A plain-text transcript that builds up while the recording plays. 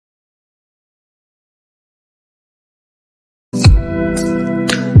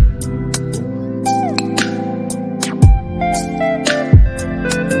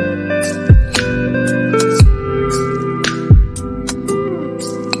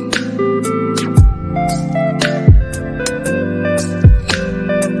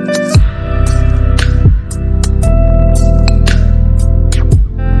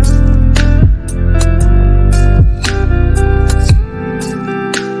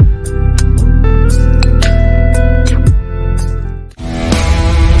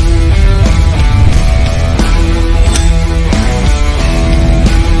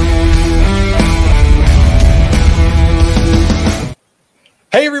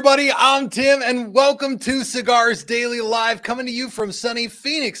everybody, I'm Tim, and welcome to Cigars Daily Live, coming to you from sunny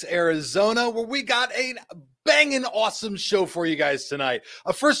Phoenix, Arizona, where we got a banging awesome show for you guys tonight.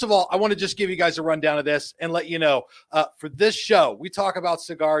 First of all, I want to just give you guys a rundown of this and let you know, for this show, we talk about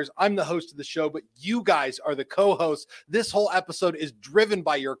cigars. I'm the host of the show, but you guys are the co-hosts. This whole episode is driven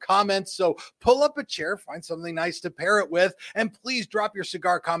by your comments, so pull up a chair, find something nice to pair it with, and please drop your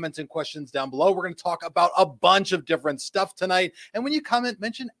cigar comments and questions down below. We're going to talk about a bunch of different stuff tonight, and when you comment,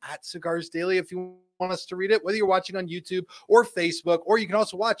 mention @Cigars Daily if you want us to read it, whether you're watching on YouTube or Facebook, or you can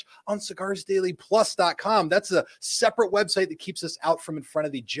also watch on cigarsdailyplus.com. That's a separate website that keeps us out from in front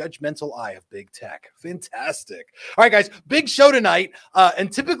of the judgmental eye of big tech. Fantastic. All right, guys, big show tonight.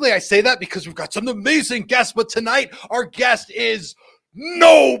 And typically I say that because we've got some amazing guests, but tonight our guest is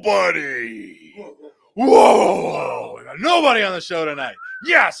nobody. Whoa, we got nobody on the show tonight.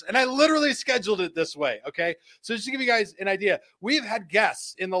 Yes, and I literally scheduled it this way, okay? So just to give you guys an idea, we've had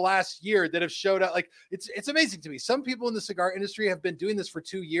guests in the last year that have showed up. Like, it's amazing to me. Some people in the cigar industry have been doing this for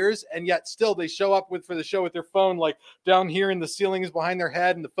 2 years, and yet still they show up for the show with their phone, like down here, and the ceiling is behind their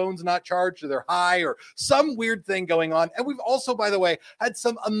head, and the phone's not charged, or they're high, or some weird thing going on. And we've also, by the way, had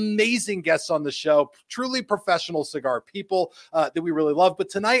some amazing guests on the show, truly professional cigar people that we really love.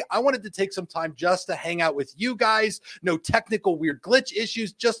 But tonight, I wanted to take some time just to hang out with you guys. No technical weird glitch issues,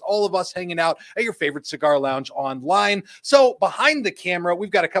 just all of us hanging out at your favorite cigar lounge online. So behind the camera,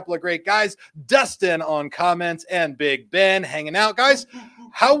 we've got a couple of great guys, Dustin on comments and Big Ben hanging out. Guys,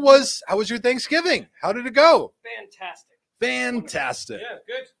 how was your Thanksgiving? How did it go? Fantastic. Yeah,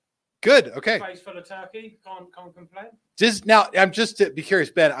 good. Good. Okay. Face full of turkey. Can't complain. I'm just to be curious,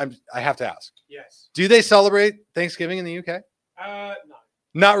 Ben. I have to ask. Yes. Do they celebrate Thanksgiving in the UK? No.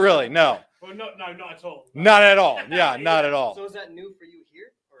 Not really. No. Well, not at all. Not at all. Yeah, not at all. So is that new for you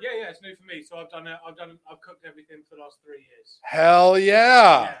here? Or? Yeah, it's new for me. So I've cooked everything for the last 3 years. Hell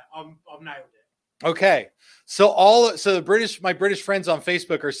yeah. I've nailed it. Okay. So my British friends on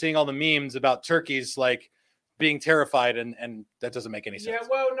Facebook are seeing all the memes about turkeys like being terrified, and that doesn't make any sense. Yeah,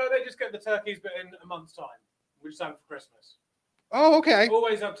 well, no, they just get the turkeys, but in a month's time. We just have it for Christmas. Oh, okay.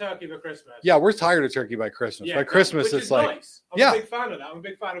 Always have turkey for Christmas. Yeah, we're tired of turkey by Christmas. Yeah, by Christmas, which it's is like nice. I'm a big fan of that. I'm a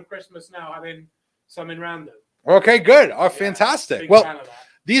big fan of Christmas now, having something random. Okay, good. Oh, fantastic. Big Well, fan of that.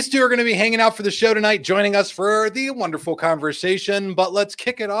 these two are going to be hanging out for the show tonight, joining us for the wonderful conversation. But let's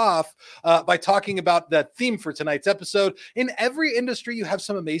kick it off by talking about the theme for tonight's episode. In every industry, you have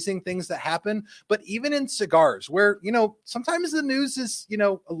some amazing things that happen, but even in cigars, where, sometimes the news is,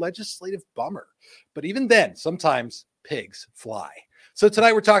 a legislative bummer. But even then, sometimes pigs fly. So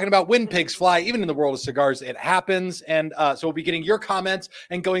tonight we're talking about when pigs fly. Even in the world of cigars, it happens. And so we'll be getting your comments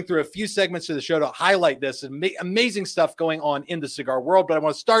and going through a few segments of the show to highlight this amazing stuff going on in the cigar world. But I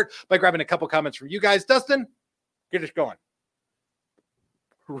want to start by grabbing a couple comments from you guys. Dustin, get us going.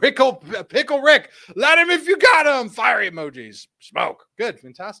 Pickle Rick, let him if you got him. Fire emojis. Smoke. Good.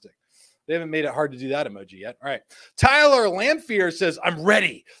 Fantastic. They haven't made it hard to do that emoji yet. All right. Tyler Lamphere says, I'm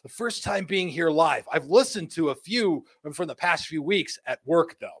ready. The first time being here live. I've listened to a few from the past few weeks at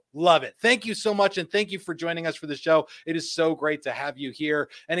work, though. Love it. Thank you so much. And thank you for joining us for the show. It is so great to have you here.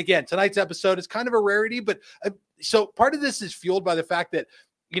 And again, tonight's episode is kind of a rarity, but so part of this is fueled by the fact that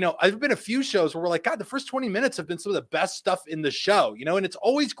I've been a few shows where we're like, God, the first 20 minutes have been some of the best stuff in the show, and it's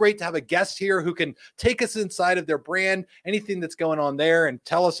always great to have a guest here who can take us inside of their brand, anything that's going on there, and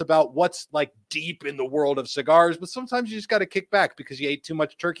tell us about what's like deep in the world of cigars. But sometimes you just got to kick back because you ate too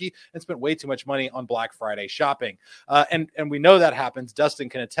much turkey and spent way too much money on Black Friday shopping. And we know that happens. Dustin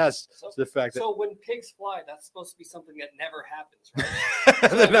can attest to the fact that. So when pigs fly, that's supposed to be something that never happens,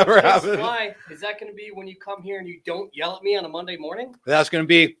 right? That never happens. Fly, is that going to be when you come here and you don't yell at me on a Monday morning? That's going to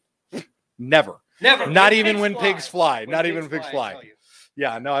be never. Not even when pigs fly. Not even when pigs fly.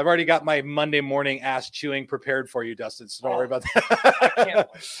 Yeah, no, I've already got my Monday morning ass chewing prepared for you, Dustin. So don't worry about that. I can't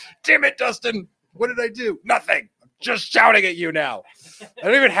wait. Damn it, Dustin. What did I do? Nothing. I'm just shouting at you now. I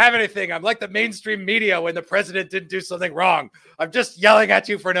don't even have anything. I'm like the mainstream media when the president didn't do something wrong. I'm just yelling at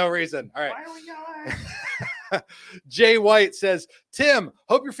you for no reason. All right. Why are we yelling? Jay White says, Tim,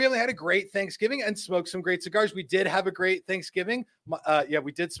 hope your family had a great Thanksgiving and smoked some great cigars. We did have a great Thanksgiving.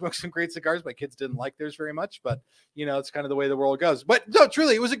 We did smoke some great cigars. My kids didn't like theirs very much, but it's kind of the way the world goes. But no,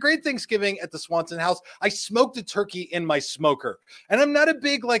 truly, it was a great Thanksgiving at the Swanson house. I smoked a turkey in my smoker, and I'm not a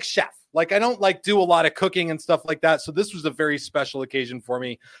big chef. I don't do a lot of cooking and stuff like that. So this was a very special occasion for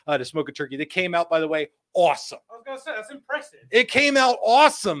me to smoke a turkey that came out, by the way, awesome. I was going to say, that's impressive. It came out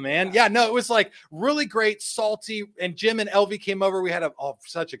awesome, man. Yeah, no, it was really great, salty. And Jim and Elvie came over. We had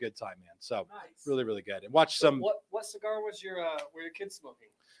such a good time, man. So nice. Really, really good. And watch some. What cigar was were your kids smoking?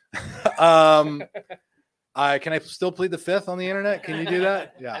 Can I still plead the fifth on the internet? Can you do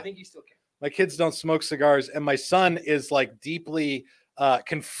that? Yeah. I think you still can. My kids don't smoke cigars, and my son is like deeply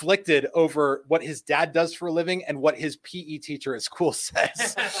conflicted over what his dad does for a living and what his PE teacher at school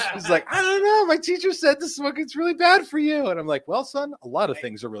says. He's like, I don't know. My teacher said the smoking's really bad for you. And I'm like, well, son, a lot of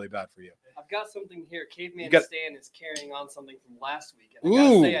things are really bad for you. I've got something here. Caveman Stan is carrying on something from last week. And I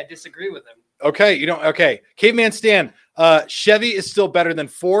gotta say, I disagree with him. Okay, okay. Caveman Stan, Chevy is still better than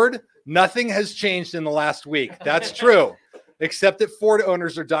Ford. Nothing has changed in the last week. That's true. Except that Ford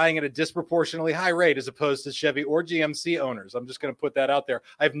owners are dying at a disproportionately high rate as opposed to Chevy or GMC owners. I'm just going to put that out there.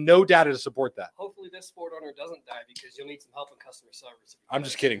 I have no data to support that. Hopefully this Ford owner doesn't die because you'll need some help in customer service. I'm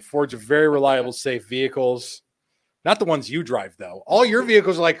just kidding. Fords are very reliable, safe vehicles. Not the ones you drive, though. All your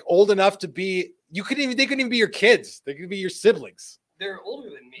vehicles are like old enough to be, they couldn't even be your kids. They could be your siblings. They're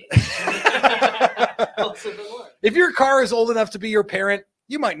older than me. If your car is old enough to be your parent,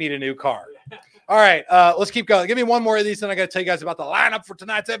 you might need a new car. All right, let's keep going. Give me one more of these, and I got to tell you guys about the lineup for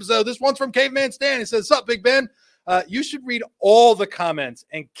tonight's episode. This one's from Caveman Stan. He says, "Sup, Big Ben? You should read all the comments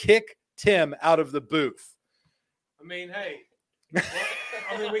and kick Tim out of the booth." I mean, hey,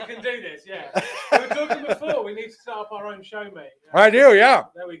 we can do this, yeah. We were talking before. We need to set up our own show, mate. I do, yeah.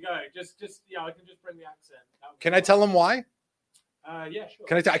 There we go. Just yeah, I can just bring the accent. Can I tell him why? Yeah, sure.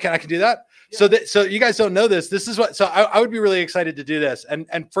 Can I can do that? Yeah. So you guys don't know this. This is what. So I would be really excited to do this. And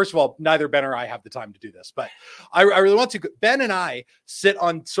first of all, neither Ben or I have the time to do this, but I really want to. Ben and I sit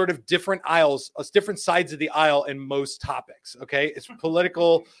on sort of different aisles, different sides of the aisle in most topics. Okay, it's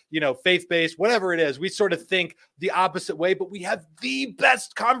political, faith-based, whatever it is. We sort of think the opposite way, but we have the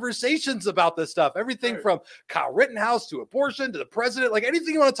best conversations about this stuff. Everything from Kyle Rittenhouse to abortion to the president, like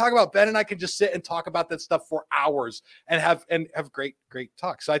anything you want to talk about. Ben and I can just sit and talk about that stuff for hours and have great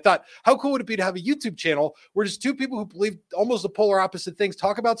talk. So I thought, how cool would it be to have a YouTube channel where just two people who believe almost the polar opposite things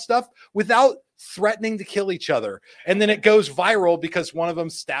talk about stuff without threatening to kill each other, and then it goes viral because one of them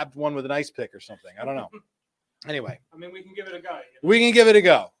stabbed one with an ice pick or something. I don't know. Anyway, I mean, we can give it a go. We can give it a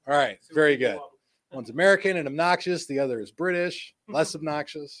go. All right, very good. One's American and obnoxious. The other is British, less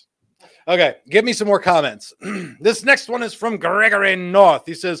obnoxious. Okay, give me some more comments. This next one is from Gregory North.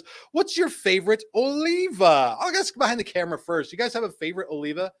 He says, "What's your favorite Oliva?" I'll guess behind the camera first. You guys have a favorite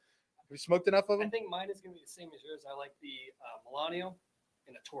Oliva? Have you smoked enough of them? I think mine is going to be the same as yours. I like the Milano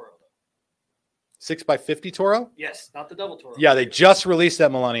and a Toro, though. 6x50 Toro? Yes, not the double Toro. Yeah, they just released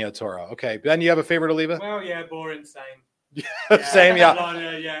that Milano Toro. Okay, Ben, you have a favorite Oliva? Well, yeah, boring, same. Same, yeah.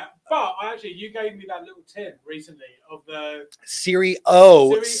 Milano, yeah. But actually, you gave me that little tin recently of the Serie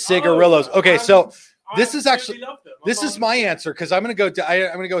O cigarillos. Okay, so this is actually this is my answer because I'm going to go.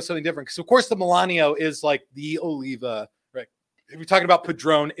 I'm going to go with something different because of course the Milano is like the Oliva. Right? If you're talking about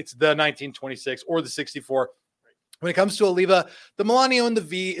Padron, it's the 1926 or the 64. When it comes to Oliva, the Milano and the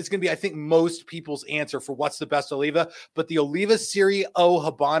V is going to be, I think, most people's answer for what's the best Oliva. But the Oliva Serie O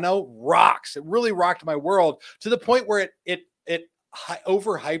Habano rocks. It really rocked my world to the point where it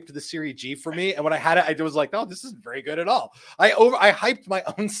overhyped the Serie G for me. And when I had it, I was like, "Oh, this isn't very good at all." I hyped my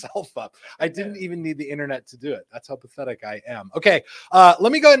own self up. I didn't even need the internet to do it. That's how pathetic I am. Okay,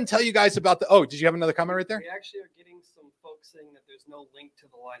 let me go ahead and tell you guys about the. Oh, did you have another comment right there? We actually are getting some folks saying that there's no link to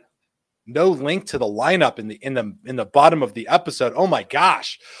the lineup. No link to the lineup in the bottom of the episode. Oh my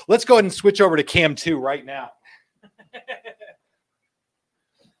gosh. Let's go ahead and switch over to Cam 2 right now.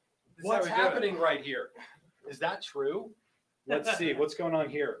 What's happening right here? Is that true? Let's see what's going on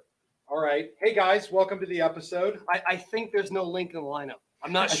here. All right. Hey guys, welcome to the episode. I think there's no link in the lineup.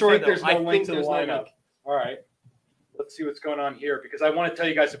 I'm not sure though. There's no link to the lineup. All right. Let's see what's going on here because I want to tell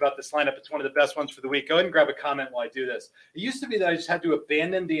you guys about this lineup. It's one of the best ones for the week. Go ahead and grab a comment while I do this. It used to be that I just had to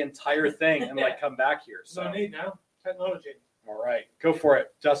abandon the entire thing and come back here. So no need now. Technology. All right. Go for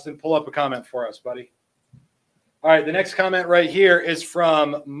it. Justin, pull up a comment for us, buddy. All right. The next comment right here is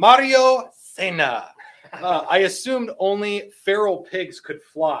from Mario Sena. I assumed only feral pigs could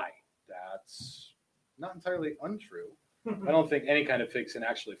fly. That's not entirely untrue. I don't think any kind of pigs can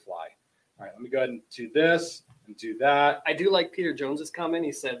actually fly. All right. Let me go ahead and do this. And do that. I do like Peter Jones's comment.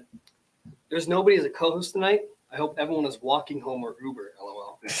 He said, "There's nobody as a co-host tonight. I hope everyone is walking home or Uber."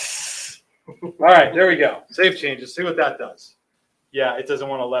 LOL. All right, there we go. Save changes. See what that does. Yeah, it doesn't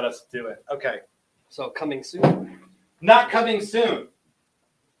want to let us do it. Okay. So coming soon. Not coming soon.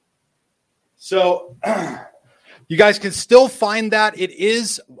 So you guys can still find that. It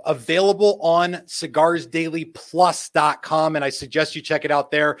is available on cigarsdailyplus.com, and I suggest you check it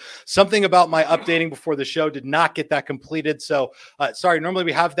out there. Something about my updating before the show did not get that completed. So sorry, normally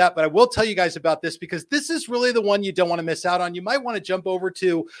we have that, but I will tell you guys about this because this is really the one you don't want to miss out on. You might want to jump over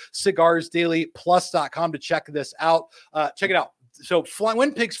to cigarsdailyplus.com to check this out. Check it out. So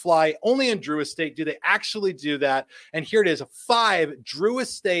when pigs fly, only in Drew Estate do they actually do that. And here it is, 5 Drew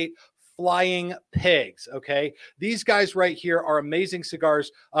Estate flying pigs. Okay. These guys right here are amazing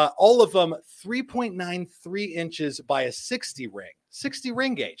cigars. All of them 3.93 inches by a 60 ring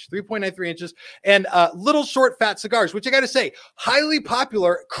gauge, 3.93 inches, and little short fat cigars, which I got to say, highly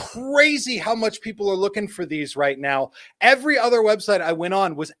popular. Crazy how much people are looking for these right now. Every other website I went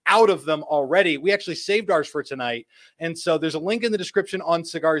on was out of them already. We actually saved ours for tonight. And so there's a link in the description on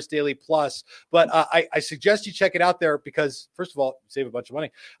Cigars Daily Plus, but I suggest you check it out there because first of all, save a bunch of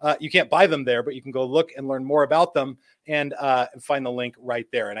money. You can't buy them there, but you can go look and learn more about them and find the link right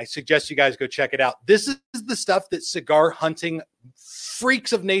there. And I suggest you guys go check it out. This is the stuff that cigar hunting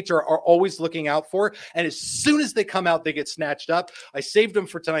freaks of nature are always looking out for. And as soon as they come out, they get snatched up. I saved them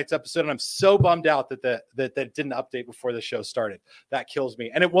for tonight's episode, and I'm so bummed out that that didn't update before the show started. That kills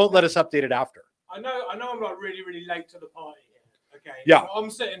me. And it won't let us update it after. I know I'm like really, really late to the party here. Okay. Yeah. So I'm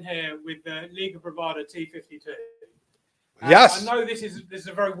sitting here with the Liga Privada T52. Yes. I know this is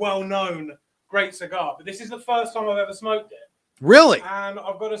a very well-known great cigar, but this is the first time I've ever smoked it. Really? And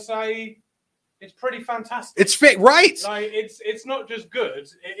I've got to say, it's pretty fantastic. It's right. Like it's not just good;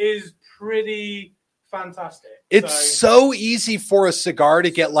 it is pretty fantastic. It's so easy for a cigar to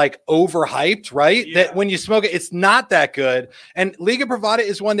get like overhyped, right? Yeah. That when you smoke it, it's not that good. And Liga Privada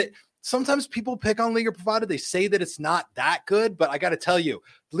is one that sometimes people pick on Liga Privada. They say that it's not that good, but I got to tell you,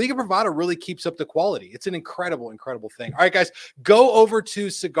 Liga Privada really keeps up the quality. It's an incredible, incredible thing. All right, guys, go over to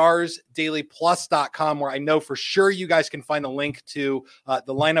cigarsdailyplus.com where I know for sure you guys can find the link to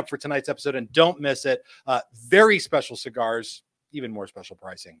the lineup for tonight's episode, and don't miss it. Very special cigars, even more special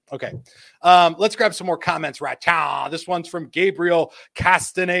pricing. Okay, let's grab some more comments right now. This one's from Gabriel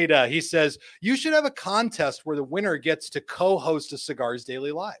Castaneda. He says, you should have a contest where the winner gets to co-host a Cigars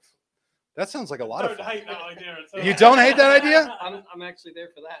Daily Live. That sounds like a lot of fun. I don't hate that idea at all. You don't hate that idea? I'm actually there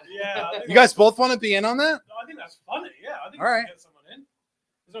for that. Yeah. You guys both want to be in on that? I think that's funny. Yeah. I think all right. Get someone in.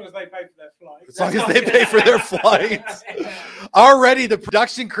 As long as they pay for their flight. As long as they pay for their flights. Already, the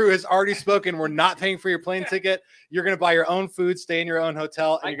production crew has already spoken. We're not paying for your plane ticket. You're going to buy your own food, stay in your own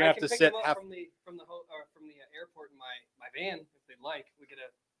hotel, and you're going to have to sit. From the airport in my van if they'd like. We get an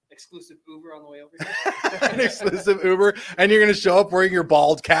exclusive Uber on the way over here. An exclusive Uber, and you're going to show up wearing your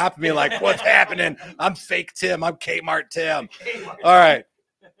bald cap and be like, "What's happening? I'm fake Tim. I'm Kmart Tim." All right,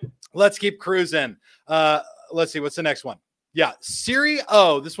 let's keep cruising. Let's see what's the next one. Yeah, Siri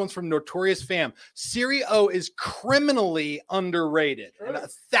O. This one's from Notorious Fam. Siri O is criminally underrated, and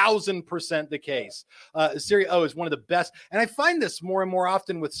 1,000% the case. Siri O is one of the best, and I find this more and more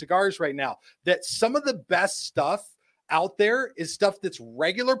often with cigars right now, that some of the best stuff out there is stuff that's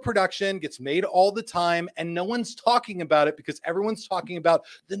regular production, gets made all the time, and no one's talking about it because everyone's talking about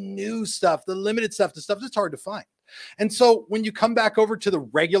the new stuff, the limited stuff, the stuff that's hard to find. And so when you come back over to the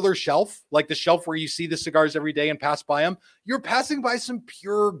regular shelf, like the shelf where you see the cigars every day and pass by them, you're passing by some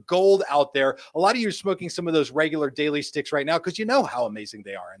pure gold out there. A lot of you are smoking some of those regular daily sticks right now because you know how amazing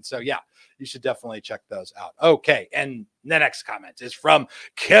they are. And so, yeah, you should definitely check those out. Okay. And the next comment is from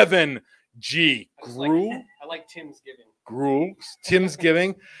Kevin G. I like Tim's giving. Gruel. Tim's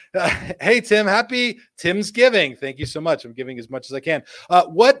giving. Hey, Tim, happy Tim's giving. Thank you so much. I'm giving as much as I can.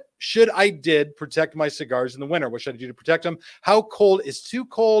 What should I protect my cigars in the winter? What should I do to protect them? How cold is too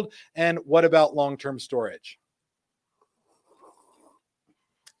cold? And what about long-term storage?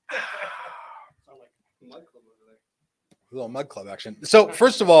 A little mud club action. So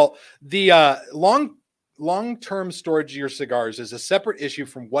first of all, the long-term storage of your cigars is a separate issue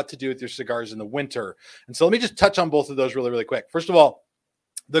from what to do with your cigars in the winter. And so let me just touch on both of those really, really quick. First of all,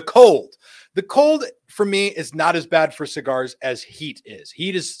 the cold. The cold for me is not as bad for cigars as heat is.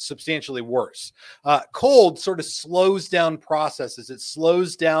 Heat is substantially worse. Cold sort of slows down processes. It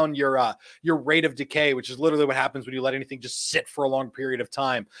slows down your rate of decay, which is literally what happens when you let anything just sit for a long period of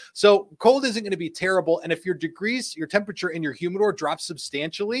time. So cold isn't going to be terrible. And if your temperature in your humidor drops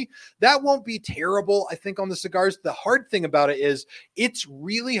substantially, that won't be terrible, I think, on the cigars. The hard thing about it is it's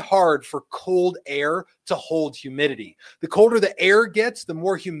really hard for cold air to hold humidity. The colder the air gets, the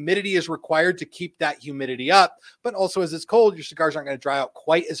more humidity is required to keep that humidity up. But also as it's cold, your cigars aren't going to dry out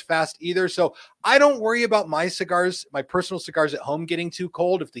quite as fast either. So I don't worry about my cigars, my personal cigars at home getting too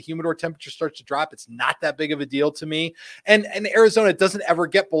cold. If the humidor temperature starts to drop, it's not that big of a deal to me. And Arizona, it doesn't ever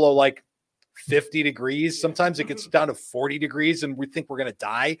get below like 50 degrees. Sometimes it gets down to 40 degrees and we think we're going to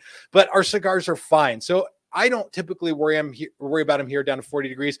die, but our cigars are fine. So I don't typically worry about them here down to 40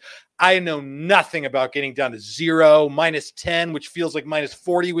 degrees. I know nothing about getting down to 0, -10, which feels like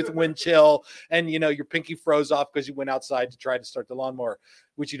 -40 with wind chill. And, your pinky froze off because you went outside to try to start the lawnmower,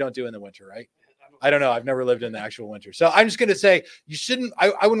 which you don't do in the winter, right? I don't I don't know. I've never lived in the actual winter. So I'm just going to say you shouldn't, I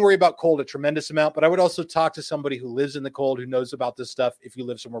wouldn't worry about cold a tremendous amount, but I would also talk to somebody who lives in the cold, who knows about this stuff if you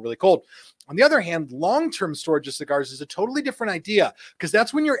live somewhere really cold. On the other hand, long-term storage of cigars is a totally different idea because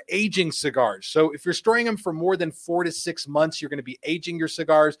that's when you're aging cigars. So if you're storing them for more than 4 to 6 months, you're going to be aging your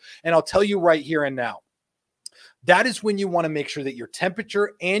cigars. And I'll tell you right here and now, that is when you want to make sure that your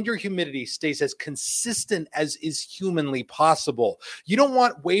temperature and your humidity stays as consistent as is humanly possible. You don't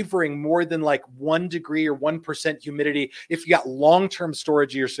want wavering more than like 1 degree or 1% humidity. If you got long-term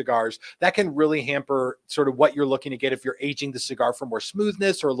storage of your cigars, that can really hamper sort of what you're looking to get if you're aging the cigar for more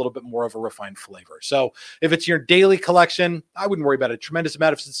smoothness or a little bit more of a refined flavor. So if it's your daily collection, I wouldn't worry about a tremendous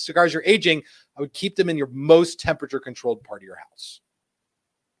amount. If it's cigars you're aging, I would keep them in your most temperature controlled part of your house.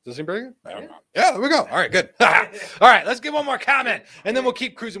 Does it seem pretty good? I don't know. Yeah, there we go. All right, good. All right, let's get one more comment, and then we'll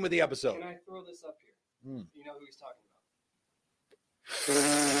keep cruising with the episode. Can I throw this up here? You know who he's talking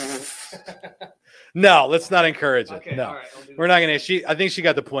about? No, let's not encourage it. Okay, No, all right, we're not going to. I think she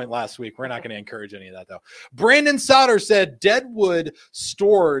got the point last week. We're not going to encourage any of that, though. Brandon Sauter said deadwood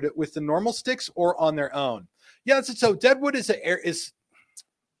stored with the normal sticks or on their own. Yeah, so deadwood is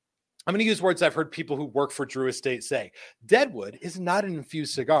I'm going to use words I've heard people who work for Drew Estate say. Deadwood is not an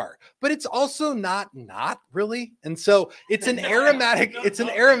infused cigar, but it's also not really. And so it's an aromatic, it's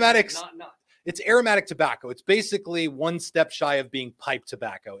aromatic tobacco. It's basically one step shy of being pipe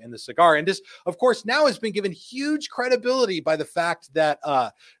tobacco in the cigar. And this, of course, now has been given huge credibility by the fact that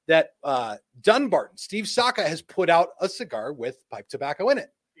Dunbarton, Steve Saka, has put out a cigar with pipe tobacco in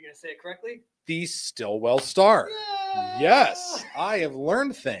it. You going to say it correctly? The Stillwell Star. Yes, I have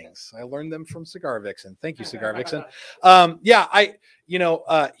learned things. I learned them from Cigar Vixen. Thank you, Cigar Vixen.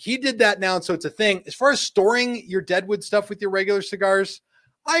 He did that now, and so it's a thing. As far as storing your deadwood stuff with your regular cigars,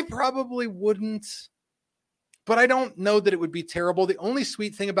 I probably wouldn't, but I don't know that it would be terrible. The only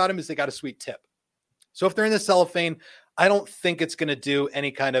sweet thing about them is they got a sweet tip. So if they're in the cellophane, I don't think it's going to do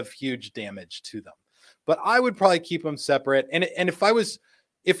any kind of huge damage to them. But I would probably keep them separate. And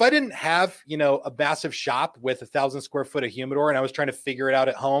if I didn't have, a massive shop with 1,000 square foot of humidor and I was trying to figure it out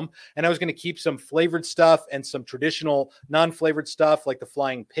at home and I was going to keep some flavored stuff and some traditional non-flavored stuff like the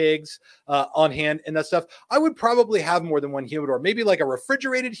flying pigs on hand and that stuff, I would probably have more than one humidor, maybe like a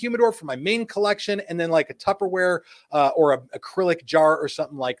refrigerated humidor for my main collection and then like a Tupperware or an acrylic jar or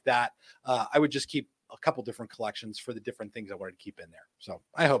something like that. I would just keep a couple different collections for the different things I wanted to keep in there. So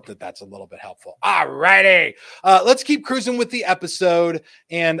I hope that that's a little bit helpful. All righty. Let's keep cruising with the episode.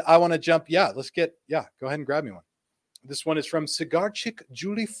 And I want to jump. Go ahead and grab me one. This one is from Cigar Chick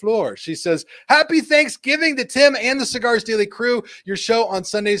Julie Floor. She says, happy Thanksgiving to Tim and the Cigars Daily crew. Your show on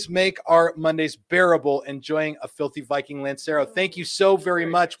Sundays make our Mondays bearable. Enjoying a filthy Viking Lancero. Thank you so very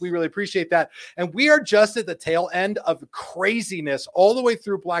much. We really appreciate that. And we are just at the tail end of craziness all the way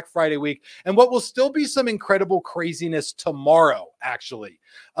through Black Friday week. And what will still be some incredible craziness tomorrow, actually.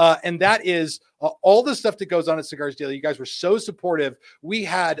 And that is all the stuff that goes on at Cigars Daily. You guys were so supportive. We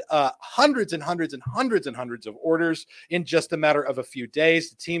had hundreds and hundreds and hundreds and hundreds of orders in just a matter of a few days.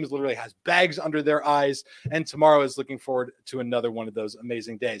 The team literally has bags under their eyes, and tomorrow is looking forward to another one of those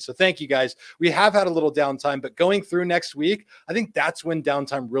amazing days. So thank you guys. We have had a little downtime, but going through next week, I think that's when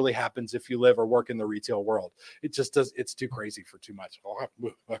downtime really happens if you live or work in the retail world. It just does. It's too crazy for too much.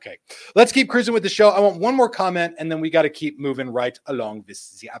 Okay, let's keep cruising with the show. I want one more comment, and then we got to keep moving right along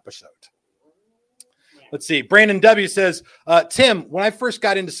this episode. Let's see. Brandon W. says, Tim, when I first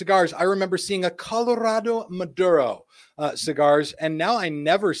got into cigars, I remember seeing a Colorado Maduro cigars, and now I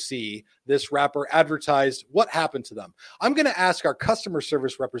never see this wrapper advertised. What happened to them? I'm going to ask our customer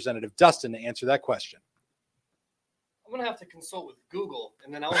service representative, Dustin, to answer that question. I'm going to have to consult with Google,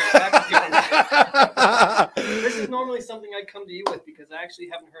 and then I'll get back to you on that. This is normally something I come to you with because I actually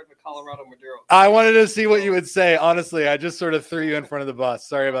haven't heard of a Colorado Maduro. I wanted to see what you would say. Honestly, I just sort of threw you in front of the bus.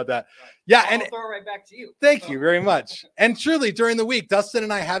 Sorry about that. Yeah, I'll throw it right back to you. Thank you very much. And truly, during the week, Dustin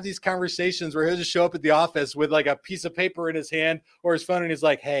and I have these conversations where he'll just show up at the office with like a piece of paper in his hand or his phone, and he's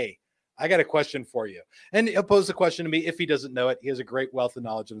like, hey, I got a question for you. And he'll pose the question to me if he doesn't know it. He has a great wealth of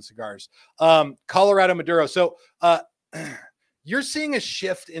knowledge in cigars. Colorado Maduro. So, you're seeing a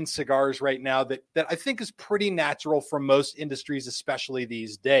shift in cigars right now that I think is pretty natural for most industries, especially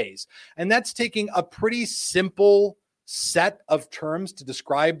these days. And that's taking a pretty simple set of terms to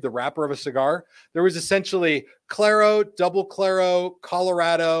describe the wrapper of a cigar. There was essentially Claro, Double Claro,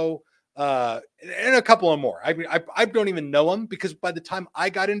 Colorado, and a couple of more. I mean, I don't even know them because by the time I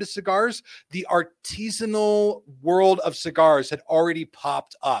got into cigars, the artisanal world of cigars had already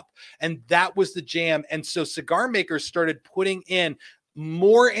popped up, and that was the jam. And so cigar makers started putting in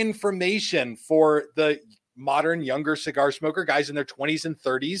more information for the modern, younger cigar smoker, guys in their 20s and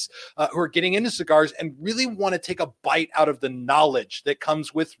 30s who are getting into cigars and really want to take a bite out of the knowledge that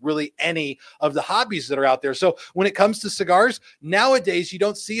comes with really any of the hobbies that are out there. So when it comes to cigars, nowadays you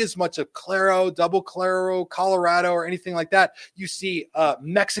don't see as much of Claro, Double Claro, Colorado, or anything like that. You see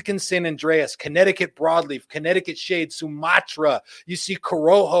Mexican San Andreas, Connecticut Broadleaf, Connecticut Shade, Sumatra. You see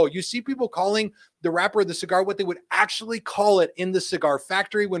Corojo. You see people calling the wrapper of the cigar what they would actually call it in the cigar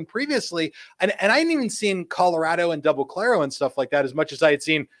factory, when previously, and I hadn't even seen Colorado and Double Claro and stuff like that as much as I had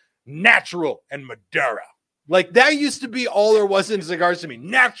seen Natural and Maduro. Like that used to be all there was in cigars to me,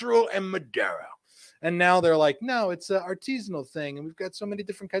 Natural and Maduro. And now they're like, no, it's an artisanal thing, and we've got so many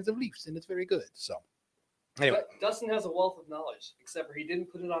different kinds of leaves, and it's very good. So anyway. But Dustin has a wealth of knowledge, except for he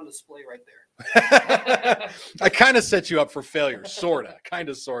didn't put it on display right there. I kind of set you up for failure, sorta.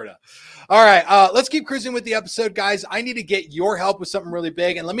 All right, let's keep cruising with the episode, guys. I need to get your help with something really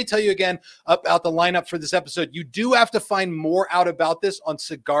big, and let me tell you again about the lineup for this episode. You do have to find more out about this on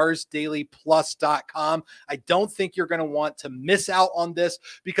cigarsdailyplus.com. I don't think you're going to want to miss out on this,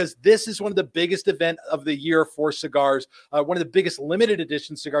 because this is one of the biggest events of the year for cigars, one of the biggest limited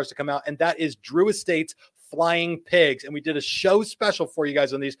edition cigars to come out, and that is Drew Estate's Flying Pigs. And we did a show special for you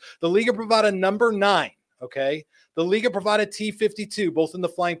guys on these. The Liga Privada number 9, okay? The Liga Privada T52, both in the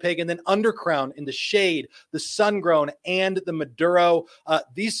Flying Pig, and then Undercrown in the Shade, the Sun-Grown, and the Maduro.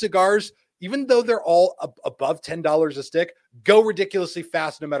 These cigars, even though they're all above $10 a stick, go ridiculously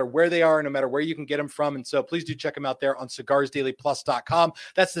fast no matter where they are, no matter where you can get them from. And so please do check them out there on cigarsdailyplus.com.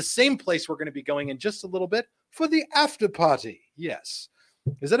 That's the same place we're going to be going in just a little bit for the after party. Yes.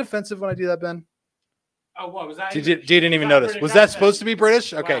 Is that offensive when I do that, Ben? Oh, what was that? You didn't even notice. Was that supposed to be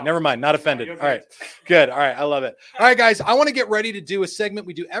British? Okay, wow. Never mind. Not offended. All right, good. All right, I love it. All right, guys, I want to get ready to do a segment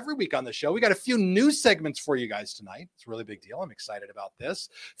we do every week on the show. We got a few new segments for you guys tonight. It's a really big deal. I'm excited about this.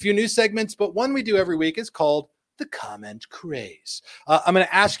 A few new segments, but one we do every week is called the Comment Craze. I'm going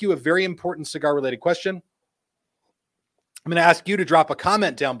to ask you a very important cigar-related question. I'm going to ask you to drop a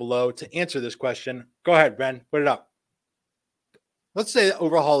comment down below to answer this question. Go ahead, Ben. Put it up. Let's say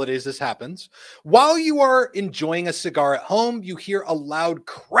over holidays this happens. While you are enjoying a cigar at home, you hear a loud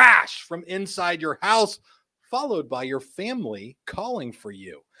crash from inside your house, followed by your family calling for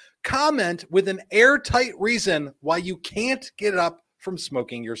you. Comment with an airtight reason why you can't get up from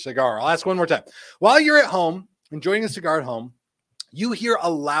smoking your cigar. I'll ask one more time. While you're at home, enjoying a cigar at home, you hear a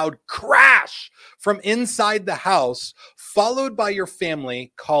loud crash from inside the house, followed by your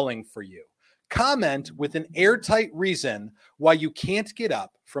family calling for you. Comment with an airtight reason why you can't get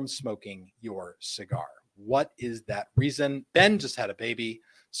up from smoking your cigar. What is that reason? Ben just had a baby.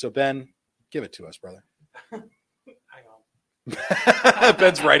 So Ben, give it to us, brother. Hang on.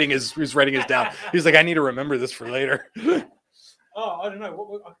 Ben's writing his down. He's like, I need to remember this for later. Oh, I don't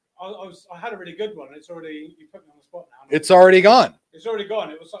know. I had a really good one. It's already, you put me on the spot now. It's already gone. It's already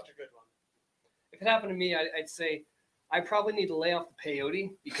gone. It was such a good one. If it happened to me, I'd say I probably need to lay off the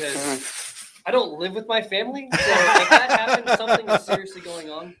peyote, because I don't live with my family, so if that happens, something is seriously going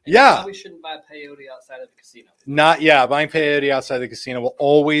on. Yeah. You probably shouldn't buy peyote outside of the casino. Buying peyote outside the casino will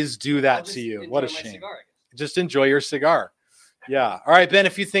always do that to you. What a shame. Cigar, just enjoy your cigar. Yeah. All right, Ben,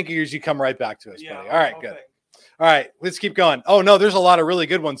 if you think of yours, you come right back to us, buddy. All right, good. All right, let's keep going. Oh, no, there's a lot of really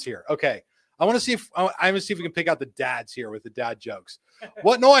good ones here. Okay. I'm going to see if we can pick out the dads here with the dad jokes.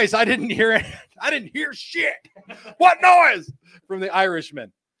 What noise? I didn't hear shit. What noise? From the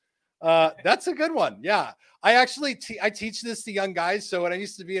Irishman. That's a good one. Yeah. I actually I teach this to young guys. So when I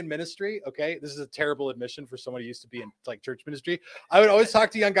used to be in ministry, okay, this is a terrible admission for someone who used to be in like church ministry. I would always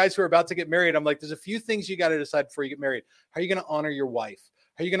talk to young guys who are about to get married. I'm like, there's a few things you got to decide before you get married. How are you going to honor your wife?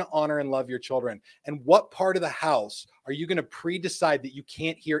 How are you going to honor and love your children? And what part of the house are you going to pre-decide that you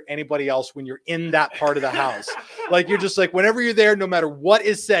can't hear anybody else when you're in that part of the house? Like, you're just like, whenever you're there, no matter what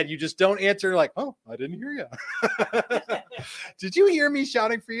is said, you just don't answer like, oh, I didn't hear you. Did you hear me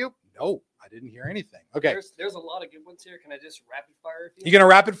shouting for you? No, I didn't hear anything. Okay. There's a lot of good ones here. Can I just rapid fire a few? You going to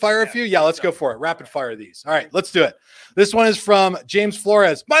rapid fire a few? Yeah, let's go for it. Rapid fire these. All right, let's do it. This one is from James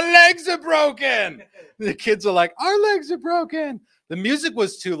Flores. My legs are broken. The kids are like, our legs are broken. The music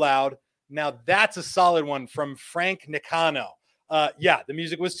was too loud. Now that's a solid one from Frank Nicano. Yeah, the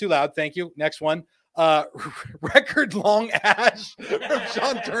music was too loud. Thank you. Next one. Record long ash from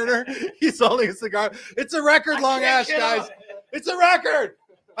Sean Turner. He's holding a cigar. It's a record long ash, guys. It's a record.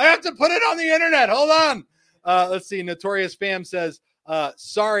 I have to put it on the internet. Hold on. Let's see. Notorious Spam says,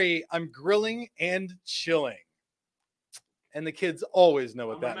 sorry, I'm grilling and chilling. And the kids always know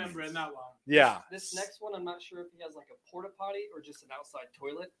what that means. Remembering that one. Yeah. This next one, I'm not sure if he has like a porta potty or just an outside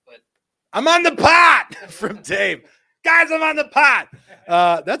toilet, but I'm on the pot from Dave. Guys, I'm on the pot.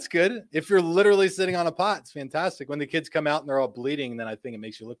 That's good. If you're literally sitting on a pot, it's fantastic. When the kids come out and they're all bleeding, then I think it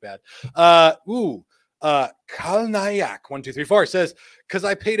makes you look bad. Kalnayak 1234 says, because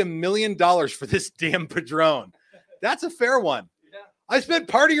I paid $1 million for this damn Padron. That's a fair one. Yeah. I spent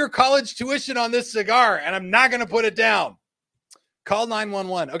part of your college tuition on this cigar, and I'm not going to put it down. Call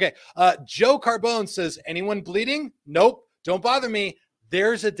 911. Okay. Joe Carbone says, anyone bleeding? Nope. Don't bother me.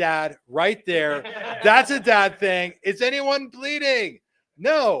 There's a dad right there. That's a dad thing. Is anyone bleeding?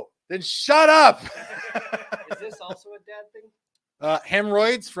 No. Then shut up. Is this also a dad thing?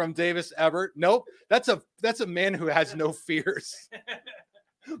 Hemorrhoids from Davis Ebert. Nope. That's a man who has no fears.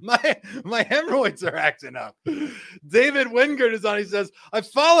 My hemorrhoids are acting up. David Wingard is on. He says, I've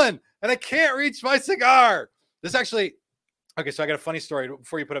fallen and I can't reach my cigar. This actually, okay, so I got a funny story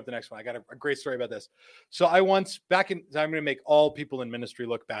before you put up the next one. I got a great story about this. So I'm going to make all people in ministry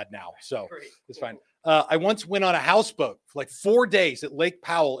look bad now. So it's fine. I once went on a houseboat for like 4 days at Lake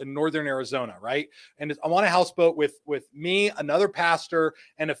Powell in northern Arizona, right? And I'm on a houseboat with me, another pastor,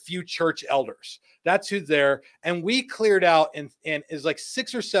 and a few church elders. That's who's there. And we cleared out, and it's like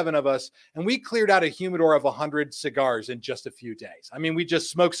 6 or 7 of us, and we cleared out a humidor of 100 cigars in just a few days. I mean, we just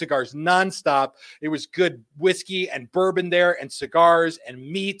smoked cigars nonstop. It was good whiskey and bourbon there and cigars and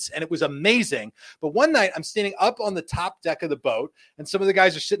meats, and it was amazing. But one night I'm standing up on the top deck of the boat, and some of the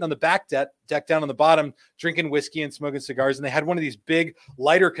guys are sitting on the back deck down on the bottom, drinking whiskey and smoking cigars. And they had one of these big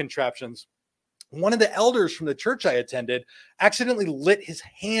lighter contraptions. One of the elders from the church I attended accidentally lit his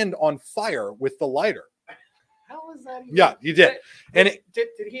hand on fire with the lighter. How was that? Yeah, you did. And did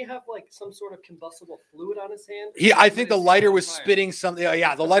he have like some sort of combustible fluid on his hand? I think the lighter was spitting something.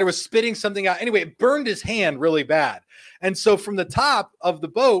 Yeah, the lighter was spitting something out. Anyway, it burned his hand really bad. And so from the top of the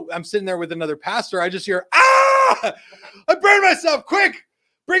boat, I'm sitting there with another pastor. I just hear, I burned myself. Quick,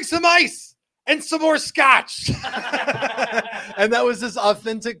 bring some ice and some more scotch. And that was this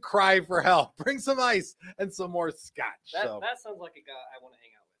authentic cry for help. Bring some ice and some more scotch. That sounds like a guy I want to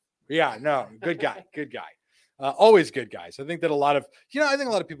hang out with. Yeah, no, good guy, good guy. Always good guys. I think that a lot of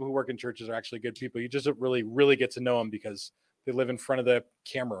people who work in churches are actually good people. You just don't really, really get to know them because they live in front of the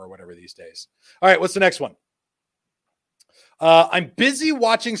camera or whatever these days. All right, what's the next one? I'm busy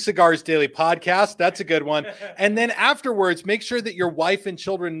watching Cigars Daily podcast. That's a good one. And then afterwards, make sure that your wife and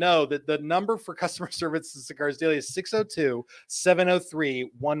children know that the number for customer service to Cigars Daily is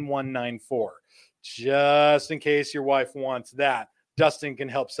 602-703-1194. Just in case your wife wants that. Dustin can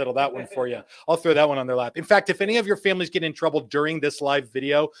help settle that one for you. I'll throw that one on their lap. In fact, if any of your families get in trouble during this live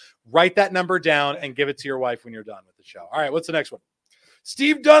video, write that number down and give it to your wife when you're done with the show. All right, what's the next one?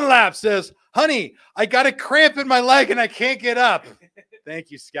 Steve Dunlap says, honey, I got a cramp in my leg and I can't get up.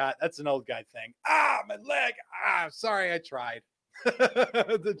 Thank you, Scott. That's an old guy thing. My leg. Sorry, I tried.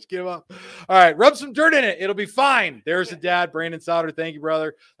 Let's give up. All right, rub some dirt in it. It'll be fine. There's a dad, Brandon Sauter. Thank you,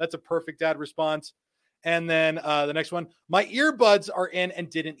 brother. That's a perfect dad response. And then the next one, my earbuds are in and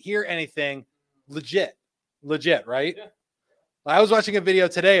didn't hear anything. Legit, right? Yeah. I was watching a video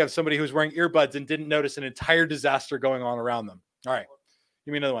today of somebody who was wearing earbuds and didn't notice an entire disaster going on around them. All right.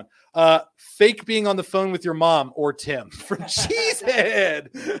 Give me another one. Fake being on the phone with your mom or Tim from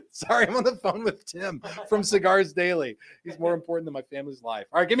Cheesehead. Sorry, I'm on the phone with Tim from Cigars Daily. He's more important than my family's life.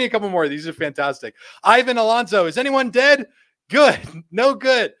 All right, give me a couple more. These are fantastic. Ivan Alonso, is anyone dead? Good. No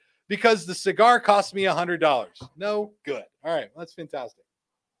good. Because the cigar cost me $100. No good. All right, well, that's fantastic.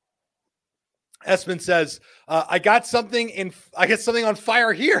 Espen says, I got something on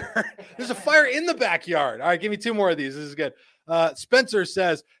fire here. There's a fire in the backyard. All right, give me 2 more of these. This is good. Spencer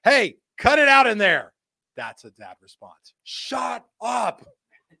says, hey, cut it out in there. That's a dad response. Shut up.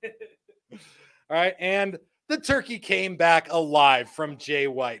 All right, and the turkey came back alive from Jay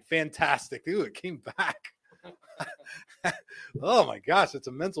White. Fantastic. Ooh, it came back. Oh my gosh, it's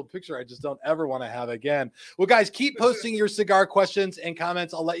a mental picture I just don't ever want to have again. Well, guys, keep posting your cigar questions and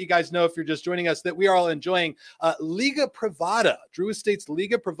comments. I'll let you guys know if you're just joining us that we are all enjoying Liga Privada, Drew Estate's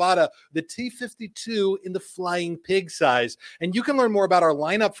Liga Privada, the T52 in the flying pig size. And you can learn more about our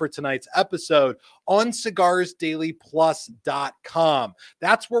lineup for tonight's episode on cigarsdailyplus.com.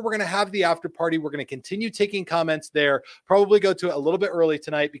 That's where we're going to have the after party. We're going to continue taking comments there, probably go to it a little bit early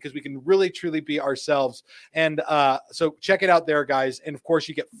tonight because we can really truly be ourselves. And so check it out there, guys. And of course,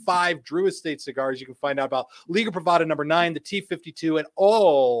 you get 5 Drew Estate cigars. You can find out about Liga Privada number 9, the T52, and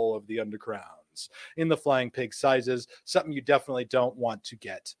all of the undercrowns in the flying pig sizes. Something you definitely don't want to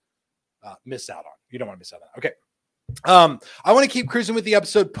miss out on. You don't want to miss out on. Okay. I want to keep cruising with the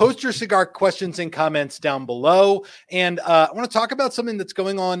episode. Post your cigar questions and comments down below. And I want to talk about something that's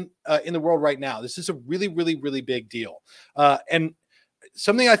going on in the world right now. This is a really, really, really big deal. And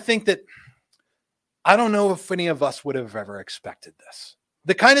something I think that I don't know if any of us would have ever expected this.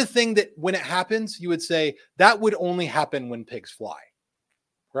 The kind of thing that when it happens, you would say that would only happen when pigs fly,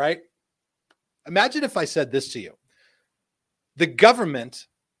 right? Imagine if I said this to you. The government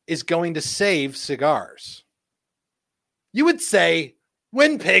is going to save cigars. You would say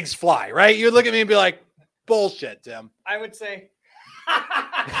when pigs fly, right? You'd look at me and be like, bullshit, Tim. I would say.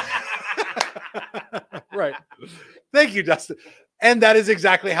 Right. Thank you, Dustin. And that is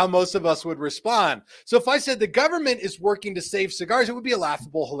exactly how most of us would respond. So if I said the government is working to save cigars, it would be a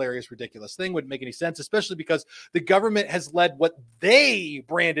laughable, hilarious, ridiculous thing. Wouldn't make any sense, especially because the government has led what they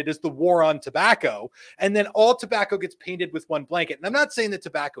branded as the war on tobacco. And then all tobacco gets painted with one blanket. And I'm not saying that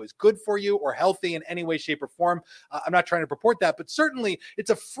tobacco is good for you or healthy in any way, shape, or form. I'm not trying to purport that, but certainly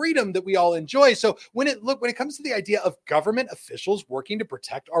it's a freedom that we all enjoy. So when it comes to the idea of government officials working to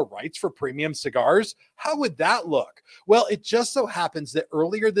protect our rights for premium cigars, how would that look? Well, it just so happens that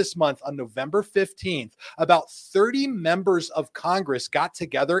earlier this month on November 15th, about 30 members of Congress got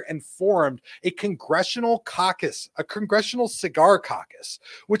together and formed a congressional caucus, a congressional cigar caucus,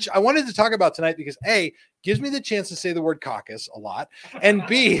 which I wanted to talk about tonight because A, gives me the chance to say the word caucus a lot, and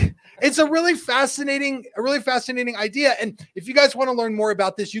B, it's a really fascinating idea. And if you guys want to learn more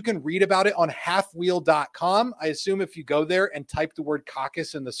about this, you can read about it on halfwheel.com. I assume if you go there and type the word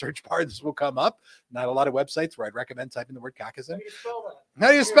caucus in the search bar, this will come up. Not a lot of websites where I'd recommend typing the word caucus in. How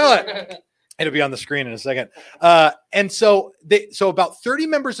do you spell it? It'll be on the screen in a second. And so about 30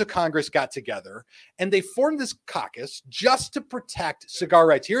 members of Congress got together and they formed this caucus just to protect cigar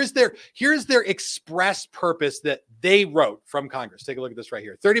rights. Here's their express purpose that they wrote from Congress. Take a look at this right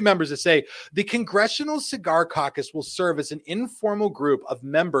here. 30 members that say the Congressional Cigar Caucus will serve as an informal group of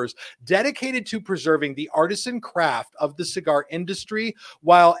members dedicated to preserving the artisan craft of the cigar industry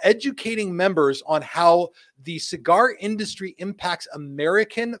while educating members on how the cigar industry impacts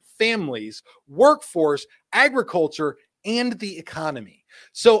American families, workforce, agriculture, and the economy.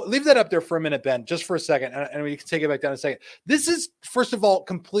 So leave that up there for a minute, Ben, just for a second, and we can take it back down in a second. This is, first of all,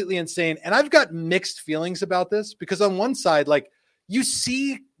 completely insane. And I've got mixed feelings about this because on one side, like, you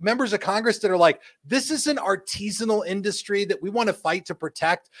see members of Congress that are like, this is an artisanal industry that we want to fight to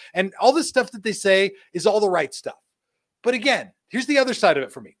protect. And all this stuff that they say is all the right stuff. But again, here's the other side of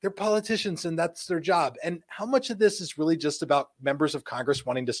it for me. They're politicians and that's their job. And how much of this is really just about members of Congress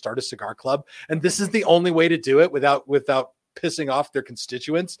wanting to start a cigar club? And this is the only way to do it without pissing off their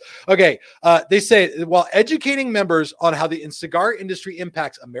constituents. Okay. They say, while educating members on how the cigar industry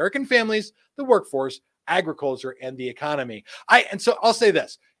impacts American families, the workforce, agriculture, and the economy. So I'll say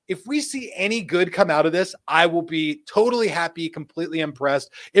this. If we see any good come out of this, I will be totally happy, completely impressed.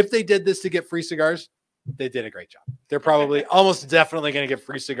 If they did this to get free cigars, they did a great job. They're probably almost definitely going to get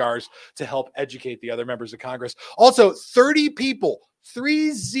free cigars to help educate the other members of Congress. Also, 30 people,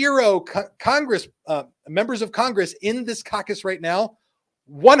 30 Congress members of Congress in this caucus right now,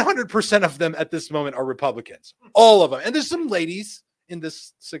 100% of them at this moment are Republicans. All of them. And there's some ladies in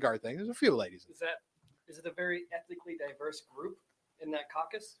this cigar thing. There's a few ladies. Is it a very ethnically diverse group in that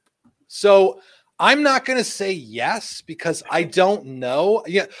caucus? So I'm not going to say yes because I don't know.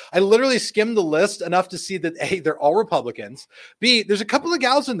 Yeah, I literally skimmed the list enough to see that A, they're all Republicans. B, there's a couple of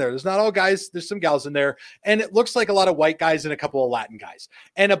gals in there. There's not all guys. There's some gals in there. And it looks like a lot of white guys and a couple of Latin guys.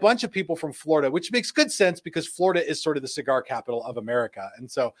 And a bunch of people from Florida, which makes good sense because Florida is sort of the cigar capital of America.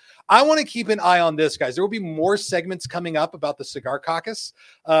 And so I want to keep an eye on this, guys. There will be more segments coming up about the Cigar Caucus.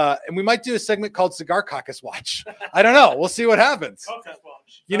 And we might do a segment called Cigar Caucus Watch. I don't know. We'll see what happens.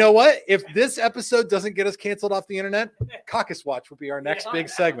 You know what? If this episode doesn't get us canceled off the internet, Caucus Watch will be our next big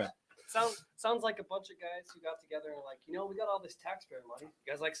segment. Sounds like a bunch of guys who got together and like, we got all this taxpayer money.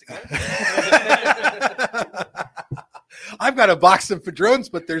 You guys like cigars? I've got a box of Padrones,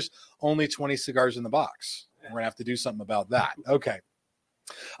 but there's only 20 cigars in the box. We're going to have to do something about that. Okay.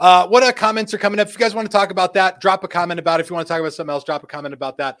 What comments are coming up? If you guys want to talk about that, drop a comment about it. If you want to talk about something else, drop a comment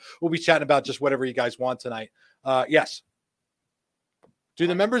about that. We'll be chatting about just whatever you guys want tonight. Yes. Do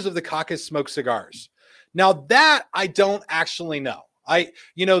the members of the caucus smoke cigars? Now that I don't actually know.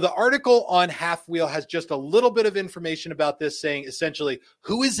 The article on Half Wheel has just a little bit of information about this, saying essentially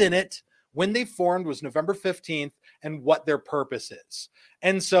who is in it, when they formed was November 15th, and what their purpose is.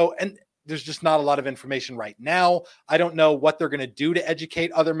 And there's just not a lot of information right now. I don't know what they're going to do to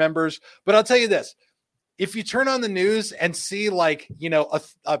educate other members, but I'll tell you this. If you turn on the news and see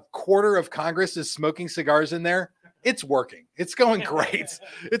a quarter of Congress is smoking cigars in there, it's working. It's going great.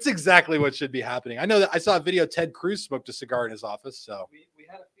 It's exactly what should be happening. I know that I saw a video. Ted Cruz smoked a cigar in his office. So we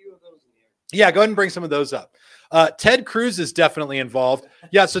had a few of those in here. Yeah, go ahead and bring some of those up. Ted Cruz is definitely involved.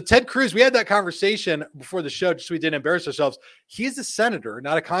 Yeah, so Ted Cruz, we had that conversation before the show just so we didn't embarrass ourselves. He's a senator,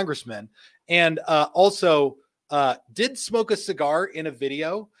 not a congressman. and also did smoke a cigar in a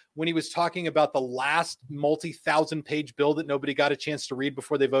video when he was talking about the last multi-thousand-page bill that nobody got a chance to read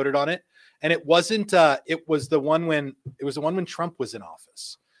before they voted on it. And it wasn't. It was the one when Trump was in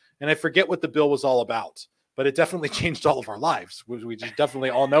office, and I forget what the bill was all about. But it definitely changed all of our lives. We just definitely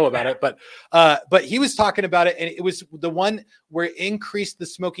all know about it. But he was talking about it, and it was the one where it increased the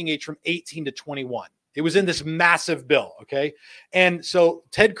smoking age from 18 to 21. It was in this massive bill, okay? And so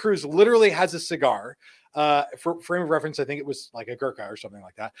Ted Cruz literally has a cigar. For frame of reference, I think it was like a Gurkha or something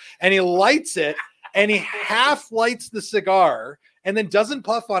like that. And he lights it, and he half lights the cigar, and then doesn't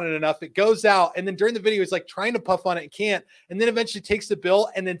puff on it enough. It goes out, and then during the video, he's like trying to puff on it and can't, and then eventually takes the bill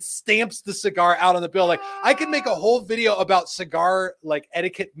and then stamps the cigar out on the bill. Like, I could make a whole video about cigar like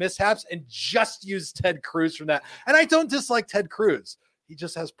etiquette mishaps and just use Ted Cruz from that. And I don't dislike Ted Cruz. He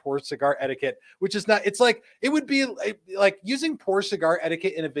just has poor cigar etiquette, which is not, it's like, it would be like using poor cigar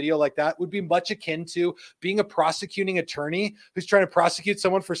etiquette in a video like that would be much akin to being a prosecuting attorney who's trying to prosecute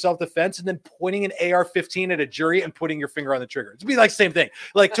someone for self-defense and then pointing an AR-15 at a jury and putting your finger on the trigger. It'd be like same thing.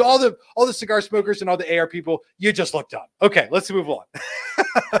 Like to all the cigar smokers and all the AR people, you just look dumb. Okay, let's move on.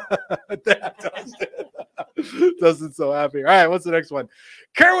 That doesn't so happy. All right, what's the next one?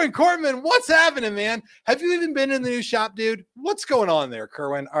 Kerwin Cortman, what's happening, man? Have you even been in the new shop, dude? What's going on there,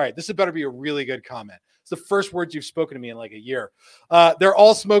 Kerwin? All right, this had better be a really good comment. It's the first words you've spoken to me in like a year. They're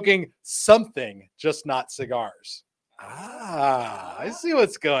all smoking something, just not cigars. I see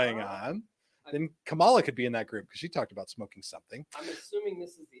what's going on. Then Kamala could be in that group because she talked about smoking something. I'm assuming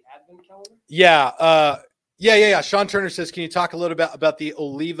this is the advent calendar? Yeah. Yeah. Sean Turner says, can you talk a little bit about the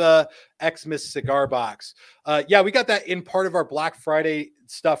Oliva Xmas cigar box? Yeah, we got that in part of our Black Friday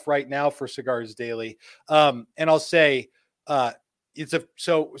stuff right now for Cigars Daily. And I'll say,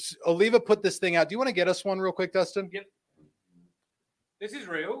 so Oliva put this thing out. Do you want to get us one real quick, Dustin? Yep. This is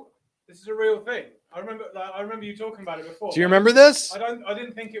real. This is a real thing. I remember you talking about it before. Do you remember this? I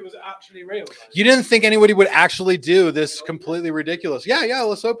didn't think it was actually real. You didn't think anybody would actually do this completely ridiculous? Yeah.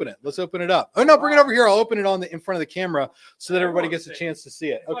 Let's open it. Let's open it up. Oh no, bring it over here. I'll open it in front of the camera so that everybody gets a chance to see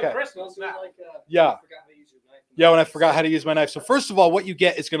it. Okay. Yeah. Yeah. When I forgot how to use my knife. So first of all, what you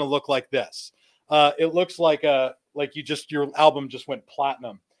get is going to look like this. It looks like your album just went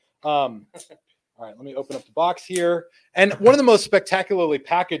platinum. All right, let me open up the box here. And one of the most spectacularly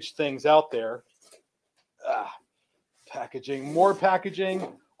packaged things out there. Packaging, more packaging,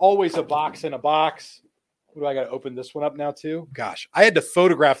 always a box in a box. What do I got to open this one up now too? Gosh, I had to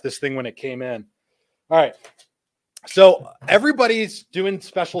photograph this thing when it came in. All right. So everybody's doing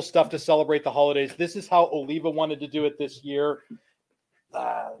special stuff to celebrate the holidays. This is how Oliva wanted to do it this year.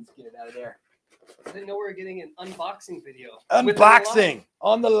 Let's get it out of there. I didn't know we were getting an unboxing video. Unboxing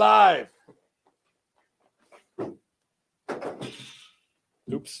on the live.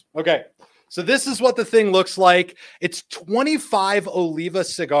 Oops. Okay. So this is what the thing looks like. It's 25 Oliva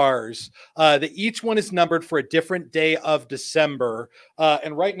cigars. That each one is numbered for a different day of December.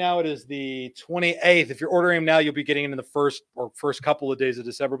 And right now it is the 28th. If you're ordering them now, you'll be getting it in the first couple of days of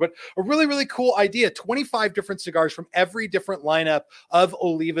December. But a really, really cool idea. 25 different cigars from every different lineup of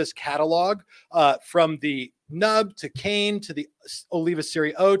Oliva's catalog, from the Nub to Cane to the Oliva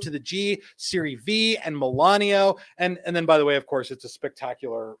Serie O to the G, Serie V, and Milanio. And then, by the way, of course, it's a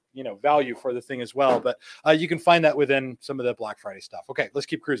spectacular, value for the thing as well. But you can find that within some of the Black Friday stuff. Okay, let's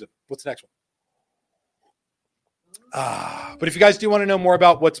keep cruising. What's the next one? But if you guys do want to know more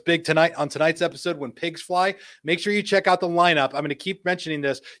about what's big tonight on tonight's episode, When Pigs Fly, make sure you check out the lineup. I'm going to keep mentioning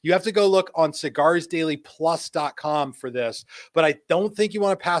this. You have to go look on cigarsdailyplus.com for this, but I don't think you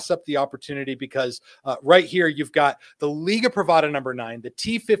want to pass up the opportunity because right here, you've got the Liga Privada number 9, the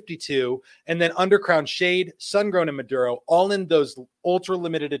T52, and then Undercrown Shade, Sun-Grown, and Maduro, all in those ultra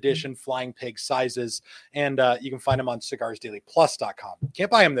limited edition Flying Pig sizes. And you can find them on cigarsdailyplus.com.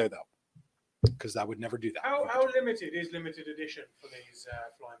 Can't buy them there though, because I would never do that. How limited is limited edition for these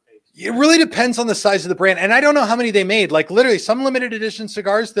Flying Pigs? It really depends on the size of the brand. And I don't know how many they made. Like literally some limited edition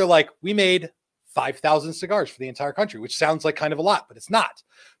cigars, they're like, we made 5,000 cigars for the entire country, which sounds like kind of a lot, but it's not.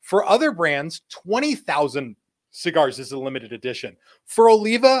 For other brands, 20,000 cigars is a limited edition. For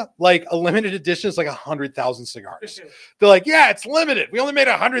Oliva, like a limited edition is like 100,000 cigars. They're like, yeah, it's limited. We only made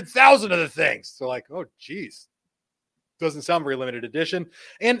 100,000 of the things. They're like, oh, geez. Doesn't sound very limited edition.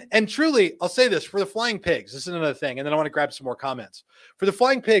 And truly, I'll say this for the Flying Pigs. This is another thing. And then I want to grab some more comments. For the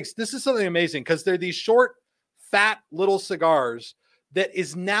Flying Pigs, this is something amazing because they're these short, fat little cigars that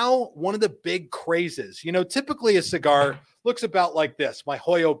is now one of the big crazes. Typically a cigar looks about like this. My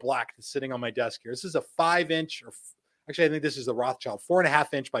Hoyo Black that's sitting on my desk here. This is a 5-inch, or actually I think this is the Rothschild,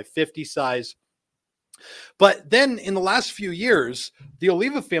 4.5-inch by 50 size But then in the last few years, the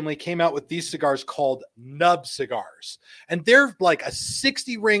Oliva family came out with these cigars called nub cigars. And they're like a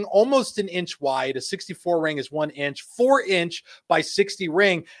 60 ring, almost an inch wide. A 64 ring is 1 inch, 4-inch by 60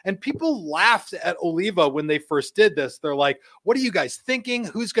 ring. And people laughed at Oliva when they first did this. They're like, what are you guys thinking?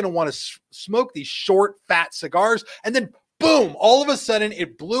 Who's going to want to smoke these short, fat cigars? And then boom, all of a sudden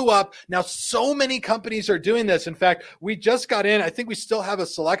it blew up. Now, so many companies are doing this. In fact, we just got in, I think we still have a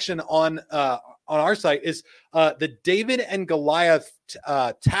selection on our site, is the David and Goliath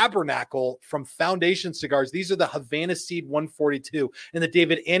Tabernacle from Foundation Cigars. These are the Havana Seed 142 in the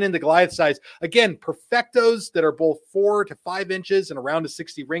David and in the Goliath size. Again, perfectos that are both 4 to 5 inches and around a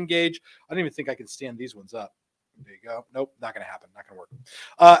 60 ring gauge. I don't even think I can stand these ones up. There you go. Nope, not going to happen. Not going to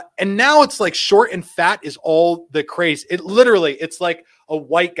work. And now it's like short and fat is all the craze. It's like a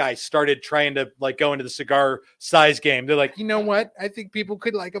white guy started trying to like go into the cigar size game. They're like, you know what? I think people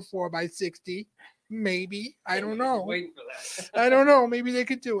could like a 4x60. Maybe. I don't know. Waiting for that. I don't know. Maybe they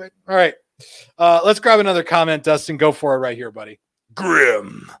could do it. All right. Let's grab another comment, Dustin. Go for it right here, buddy.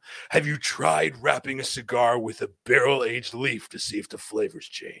 Grim, have you tried wrapping a cigar with a barrel-aged leaf to see if the flavors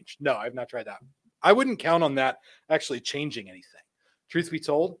change? No, I've not tried that. I wouldn't count on that actually changing anything. Truth be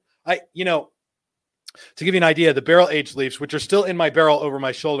told, to give you an idea, the barrel-aged leaves, which are still in my barrel over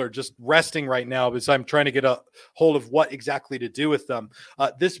my shoulder, just resting right now because I'm trying to get a hold of what exactly to do with them.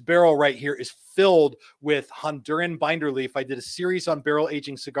 This barrel right here is filled with Honduran binder leaf. I did a series on barrel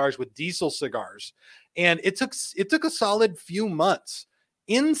aging cigars with diesel cigars, and it took a solid few months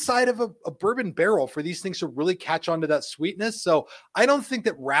inside of a bourbon barrel for these things to really catch on to that sweetness. So I don't think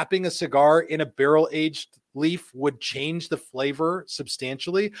that wrapping a cigar in a barrel-aged leaf would change the flavor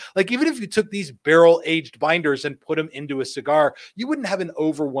substantially. Like even if you took these barrel-aged binders and put them into a cigar, you wouldn't have an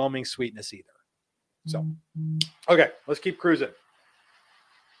overwhelming sweetness either. So, okay, let's keep cruising.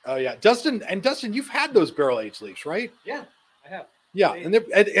 Oh yeah. Dustin, you've had those barrel-aged leaves, right? Yeah, I have. Yeah. And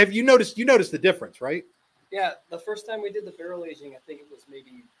have you noticed the difference, right? Yeah, the first time we did the barrel aging, I think it was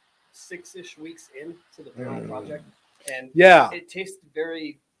maybe 6-ish weeks into the barrel project. And yeah, it tasted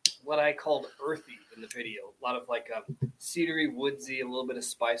very, what I called earthy in the video. A lot of like cedary, woodsy, a little bit of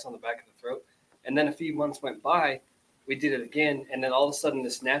spice on the back of the throat. And then a few months went by, we did it again. And then all of a sudden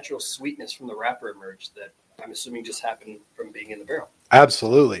this natural sweetness from the wrapper emerged that I'm assuming just happened from being in the barrel.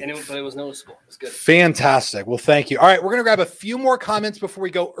 Absolutely. But it was noticeable. It was good. Fantastic. Well, thank you. All right, we're going to grab a few more comments before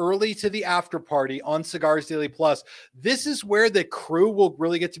we go early to the after party on Cigars Daily Plus. This is where the crew will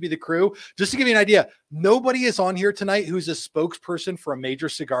really get to be the crew. Just to give you an idea, nobody is on here tonight who's a spokesperson for a major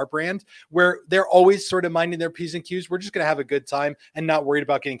cigar brand where they're always sort of minding their P's and Q's. We're just going to have a good time and not worried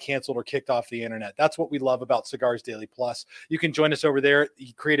about getting canceled or kicked off the internet. That's what we love about Cigars Daily Plus. You can join us over there.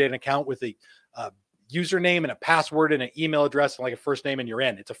 You create an account with a username and a password and an email address and like a first name and you're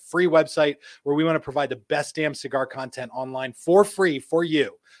in. It's a free website where we want to provide the best damn cigar content online for free for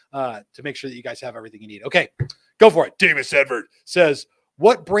you to make sure that you guys have everything you need. Okay, go for it. Davis Edward Says,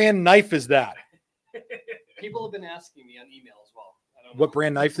 what brand knife is that? People have been asking me on email as well. I don't know. What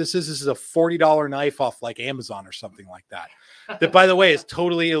brand knife this is? This is a $40 knife off like Amazon or something like that. That, by the way, is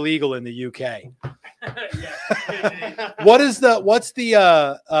totally illegal in the UK. What's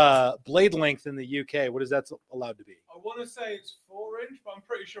the blade length in the UK? What is that allowed to be? I want to say it's 4-inch, but I'm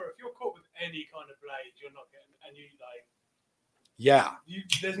pretty sure if you're caught with any kind of blade, you're not getting, and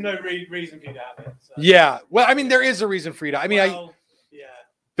there's no reason for you to have it. So. Yeah. Well, I mean, there is a reason for you to. I mean,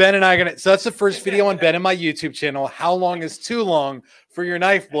 Ben and I so that's the first video on Ben and my YouTube channel. How long is too long for your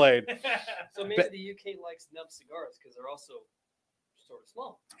knife blade? So maybe the UK likes nub cigars because they're also sort of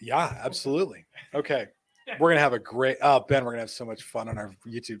small. Yeah, absolutely. Okay. We're going to have Ben, we're going to have so much fun on our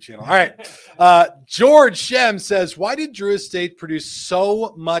YouTube channel. All right. George Shem says, why did Drew Estate produce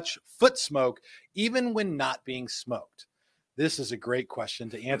so much foot smoke even when not being smoked? This is a great question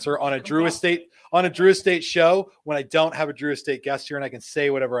to answer on a Drew Estate show when I don't have a Drew Estate guest here and I can say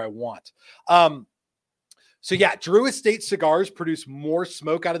whatever I want. So yeah, Drew Estate cigars produce more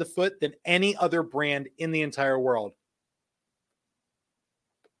smoke out of the foot than any other brand in the entire world.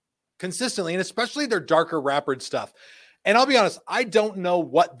 Consistently, and especially their darker wrappered stuff. And I'll be honest, I don't know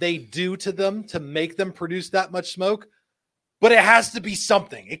what they do to them to make them produce that much smoke, but it has to be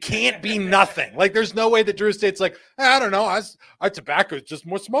something. It can't be nothing. Like there's no way that Drew Estate's like, I don't know, our tobacco is just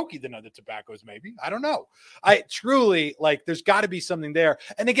more smoky than other tobaccos, maybe. I don't know. I truly there's got to be something there.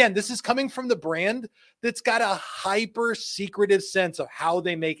 And again, this is coming from the brand that's got a hyper secretive sense of how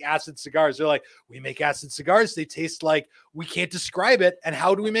they make acid cigars. They're like, we make acid cigars. They taste like we can't describe it. And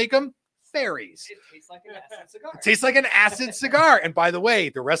how do we make them? Fairies. It tastes like an acid cigar. It tastes like an acid cigar. And by the way,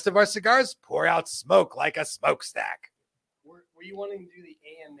 the rest of our cigars pour out smoke like a smokestack. Were you wanting to do the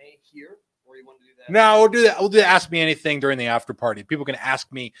AMA here or you want to do that? No, we'll do that. We'll do Ask Me Anything during the after party. People can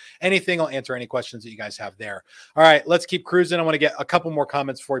ask me anything. I'll answer any questions that you guys have there. All right, let's keep cruising. I want to get a couple more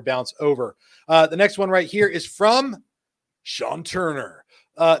comments before we bounce over. The next one right here is from Sean Turner.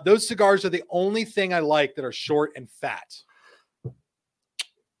 Those cigars are the only thing I like that are short and fat.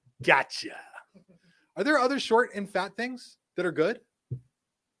 Gotcha. Are there other short and fat things that are good?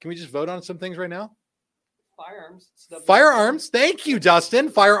 Can we just vote on some things right now? Firearms. Firearms. Thank you, Dustin.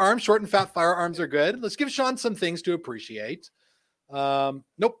 Firearms, short and fat firearms are good. Let's give Sean some things to appreciate.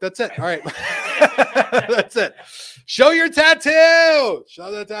 Nope, that's it. All right. That's it. Show your tattoo.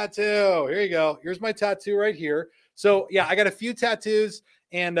 Show the tattoo. Here you go. Here's my tattoo right here. So yeah, I got a few tattoos,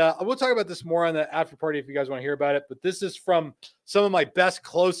 and we'll talk about this more on the after party if you guys want to hear about it. But this is from some of my best,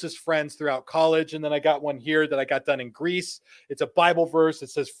 closest friends throughout college. And then I got one here that I got done in Greece. It's a Bible verse. It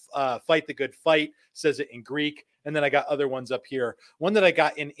says, fight the good fight, says it in Greek. And then I got other ones up here. One that I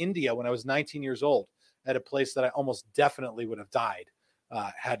got in India when I was 19 years old at a place that I almost definitely would have died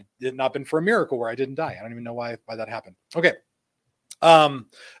had it not been for a miracle where I didn't die. I don't even know why that happened. Okay.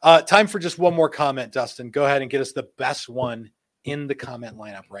 Time for just one more comment, Dustin. Go ahead and get us the best one in the comment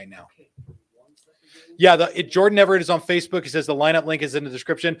lineup right now. Yeah, Jordan Everett is on Facebook. He says the lineup link is in the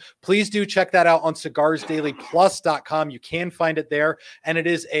description. Please do check that out on cigarsdailyplus.com. You can find it there, and it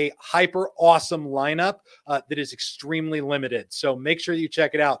is a hyper awesome lineup that is extremely limited. So make sure you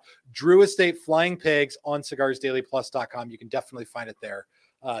check it out. Drew Estate Flying Pigs on cigarsdailyplus.com. You can definitely find it there.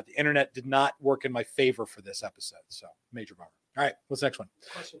 The internet did not work in my favor for this episode, so major bummer. All right, what's the next one?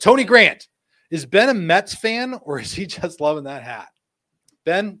 Tony Grant. Is Ben a Mets fan, or is he just loving that hat?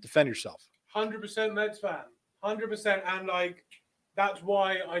 Ben, defend yourself. 100% Mets fan. 100%. And like, that's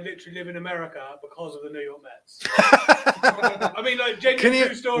why I literally live in America, because of the New York Mets. I mean, like, genuine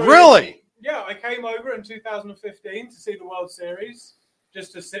true story. Really? Yeah, I came over in 2015 to see the World Series,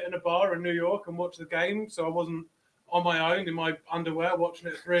 just to sit in a bar in New York and watch the game. So I wasn't on my own in my underwear watching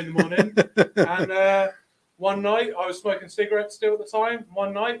it at 3 a.m. And one night, I was smoking cigarettes still at the time.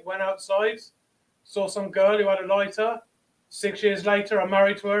 One night, went outside, saw some girl who had a lighter. 6 years later, I'm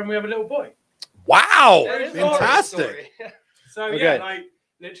married to her, and we have a little boy. Wow. That is Fantastic. So, Okay. yeah, like,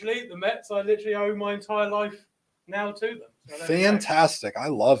 literally, the Mets, I literally owe my entire life now to them. So Fantastic. I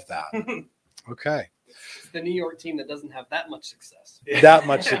love that. Okay. It's the New York team that doesn't have that much success. That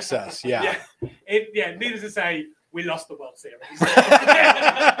much success. Yeah. Needless to say, we lost the World Series.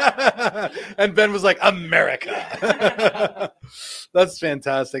 And Ben was like, America. That's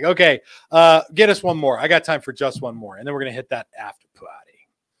fantastic. Okay. Get us one more. I got time for just one more, and then we're going to hit that after party.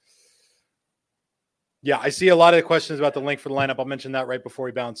 Yeah, I see a lot of the questions about the link for the lineup. I'll mention that right before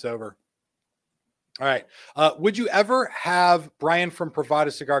we bounce over. All right. Would you ever have Brian from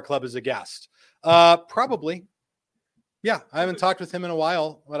Pravada Cigar Club as a guest? Probably. Yeah, I haven't talked with him in a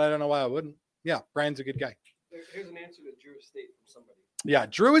while, but I don't know why I wouldn't. Yeah, Brian's a good guy. Here's an answer to Drew Estate from somebody. Yeah,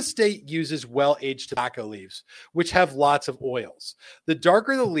 Drew Estate uses well-aged tobacco leaves, which have lots of oils. The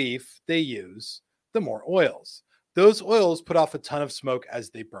darker the leaf they use, the more oils. Those oils put off a ton of smoke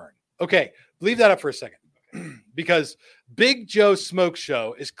as they burn. Okay, leave that up for a second. Because Big Joe Smoke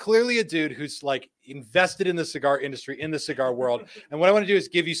Show is clearly a dude who's like invested in the cigar industry, in the cigar world. And what I want to do is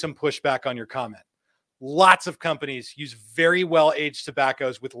give you some pushback on your comment. Lots of companies use very well-aged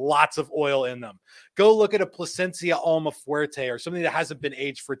tobaccos with lots of oil in them. Go look at a Plasencia Alma Fuerte or something that hasn't been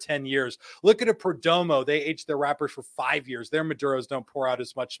aged for 10 years. Look at a Perdomo. They aged their wrappers for 5 years. Their Maduros don't pour out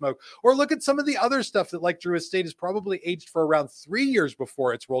as much smoke. Or look at some of the other stuff that, like Drew Estate, is probably aged for around 3 years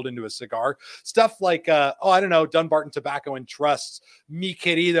before it's rolled into a cigar. Stuff like, Dunbarton Tobacco and Trust's Mi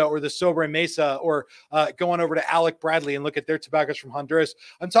Querida or the Sobre Mesa, or go on over to Alec Bradley and look at their tobaccos from Honduras.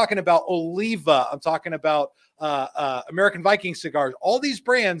 I'm talking about Oliva. I'm talking about American Viking cigars, all these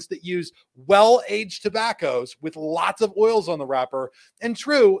brands that use well-aged tobaccos with lots of oils on the wrapper. And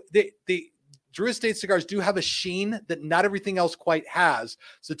true, the Drew Estate cigars do have a sheen that not everything else quite has.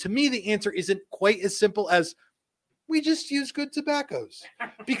 So to me, the answer isn't quite as simple as we just use good tobaccos,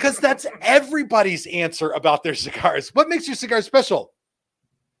 because that's everybody's answer about their cigars. What makes your cigar special?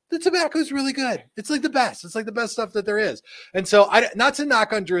 The tobacco is really good. It's like the best. It's like the best stuff that there is. And so not to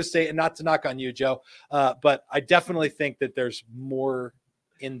knock on Drew Estate and not to knock on you, Joe, but I definitely think that there's more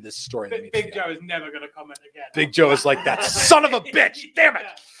in this story. Big Joe is never going to comment again. Big Joe is like, that son of a bitch. Damn it.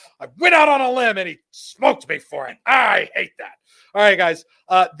 I went out on a limb and he smoked me for it. I hate that. All right, guys.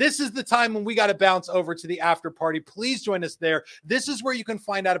 This is the time when we got to bounce over to the after party. Please join us there. This is where you can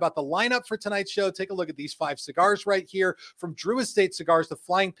find out about the lineup for tonight's show. Take a look at these 5 cigars right here from Drew Estate Cigars, the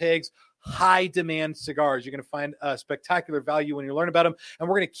Flying Pigs. High demand cigars. You're going to find a spectacular value when you learn about them. And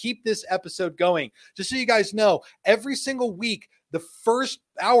we're going to keep this episode going. Just so you guys know, every single week, the first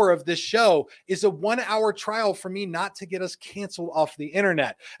hour of this show is a 1 hour trial for me not to get us canceled off the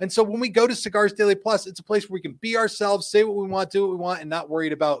internet. And so when we go to Cigars Daily Plus, it's a place where we can be ourselves, say what we want, do what we want, and not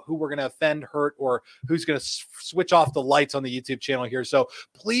worried about who we're going to offend, hurt, or who's going to switch off the lights on the YouTube channel here. So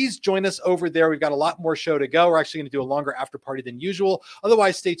please join us over there. We've got a lot more show to go. We're actually going to do a longer after party than usual.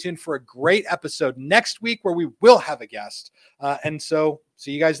 Otherwise, stay tuned for a great episode next week where we will have a guest. And so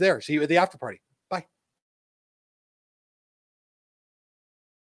see you guys there. See you at the after party. Bye.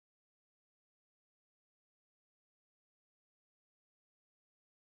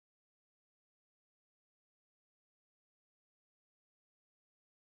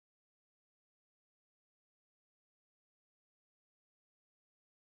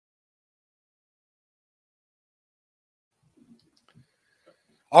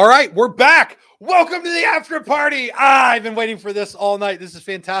 All right, we're back. Welcome to the after party. I've been waiting for this all night. This is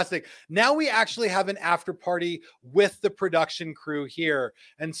fantastic. Now we actually have an after party with the production crew here.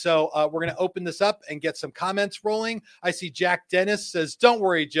 And so we're going to open this up and get some comments rolling. I see Jack Dennis says, don't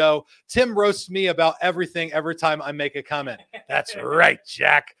worry, Joe. Tim roasts me about everything every time I make a comment. That's right,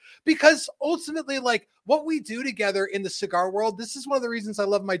 Jack. Because ultimately, like what we do together in the cigar world, this is one of the reasons I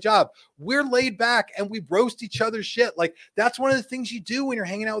love my job. We're laid back and we roast each other's shit. Like that's one of the things you do when you're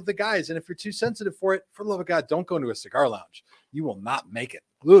hanging out with the guys. And if you're too sensitive for it, for the love of God, don't go into a cigar lounge. You will not make it.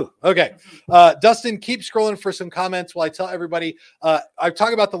 Ooh, okay. Dustin, keep scrolling for some comments while I tell everybody. I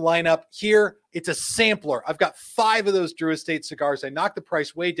talk about the lineup here. It's a sampler. I've got 5 of those Drew Estate cigars. I knocked the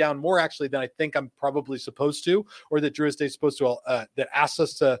price way down, more actually than I think I'm probably supposed to, or that Drew Estate's supposed to, that asks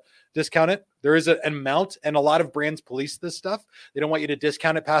us to discount it. There is an amount, and a lot of brands police this stuff. They don't want you to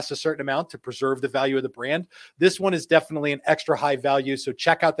discount it past a certain amount to preserve the value of the brand. This one is definitely an extra high value, so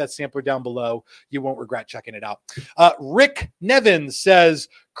check out that sampler down below. You won't regret checking it out. Rick Nevins says,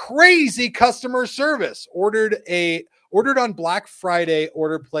 crazy customer service. Ordered on Black Friday,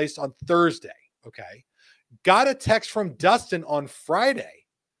 order placed on Thursday. Okay. Got a text from Dustin on Friday.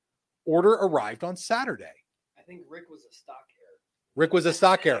 Order arrived on Saturday. I think Rick was a stock error. Rick was a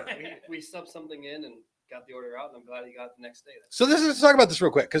stock error. We subbed something in and got the order out, and I'm glad he got it the next day. So let's talk about this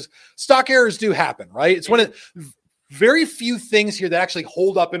real quick, because stock errors do happen, right? It's one of very few things here that actually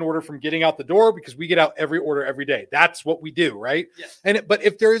hold up an order from getting out the door, because we get out every order every day. That's what we do, right? Yes. But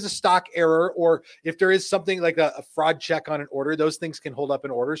if there is a stock error, or if there is something like a fraud check on an order, those things can hold up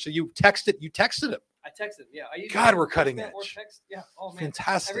an order. So you texted him. I texted, yeah. God, we're cutting edge. Text. Yeah. Oh, man.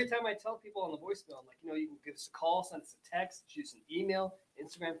 Fantastic. Every time I tell people on the voicemail, I'm like, you can give us a call, send us a text, shoot us an email,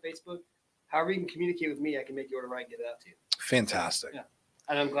 Instagram, Facebook. However you can communicate with me, I can make the order right and get it out to you. Fantastic. Yeah.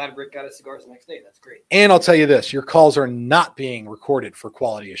 And I'm glad Rick got his cigars the next day. That's great. And I'll tell you this, your calls are not being recorded for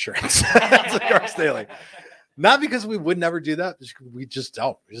quality assurance. Cigars Daily. Not because we would never do that. We just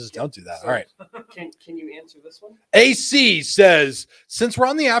don't. We just don't do that. So, all right. Can you answer this one? AC says, since we're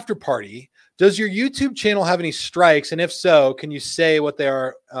on the after party, does your YouTube channel have any strikes? And if so, can you say what they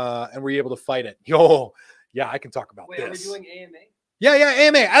are and were you able to fight it? Yeah, I can talk about this. Are we doing AMA? Yeah,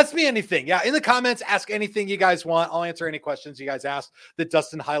 AMA. Ask me anything. Yeah, in the comments, ask anything you guys want. I'll answer any questions you guys ask that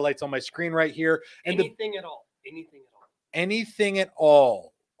Dustin highlights on my screen right here. And anything at all. Anything at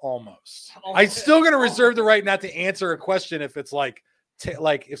all, almost. I'm still going to reserve the right not to answer a question if it's like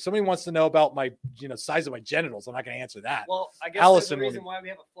if somebody wants to know about my size of my genitals, I'm not going to answer that. Well, I guess Allison there's a reason why we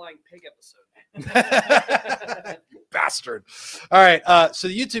have a flying pig episode. Bastard. All right. So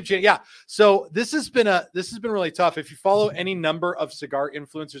the YouTube channel. Yeah. So this has been really tough. If you follow any number of cigar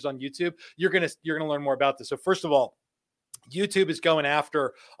influencers on YouTube, you're going to learn more about this. So first of all, YouTube is going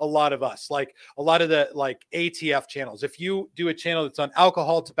after a lot of us, like a lot of the ATF channels. If you do a channel that's on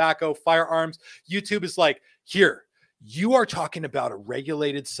alcohol, tobacco, firearms, YouTube is like, here, you are talking about a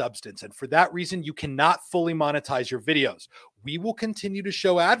regulated substance. And for that reason, you cannot fully monetize your videos. We will continue to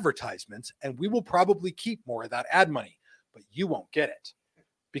show advertisements and we will probably keep more of that ad money, but you won't get it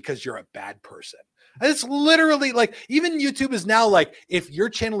because you're a bad person. And it's literally even YouTube is now if your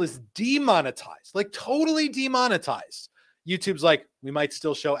channel is demonetized, totally demonetized, YouTube's we might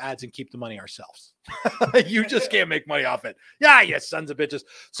still show ads and keep the money ourselves. You just can't make money off it. Yeah, you sons of bitches.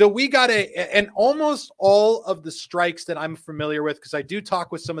 So we got and almost all of the strikes that I'm familiar with, because I do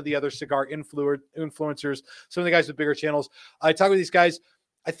talk with some of the other cigar influencers, some of the guys with bigger channels. I talk with these guys.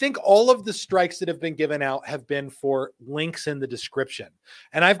 I think all of the strikes that have been given out have been for links in the description.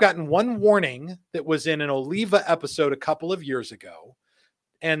 And I've gotten one warning that was in an Oliva episode a couple of years ago.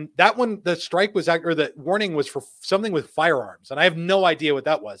 And that one, the strike was, or the warning was for something with firearms. And I have no idea what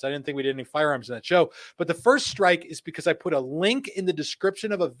that was. I didn't think we did any firearms in that show. But the first strike is because I put a link in the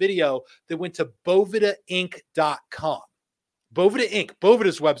description of a video that went to bovidainc.com. Bovida Inc.,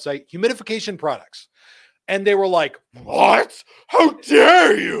 Bovida's website, humidification products. And they were like, what? How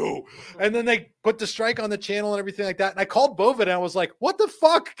dare you? And then they put the strike on the channel and everything like that. And I called Bovid and I was like, what the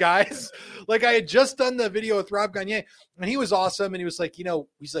fuck, guys? Like, I had just done the video with Rob Gagne and he was awesome. And he was like,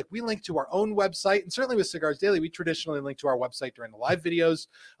 he's like, we link to our own website. And certainly with Cigars Daily, we traditionally link to our website during the live videos.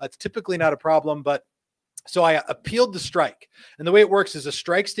 It's typically not a problem, but so I appealed the strike. And the way it works is a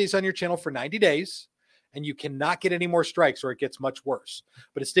strike stays on your channel for 90 days and you cannot get any more strikes or it gets much worse.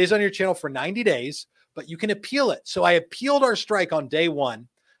 But it stays on your channel for 90 days, but you can appeal it. So I appealed our strike on day one.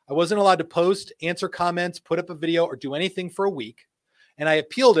 I wasn't allowed to post, answer comments, put up a video, or do anything for a week. And I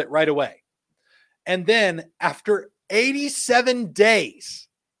appealed it right away. And then after 87 days,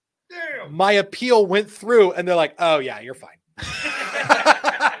 my appeal went through and they're like, oh yeah, you're fine.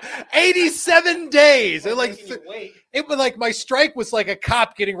 87 days. They're like, it was like my strike was like a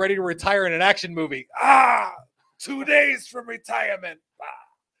cop getting ready to retire in an action movie. 2 days from retirement.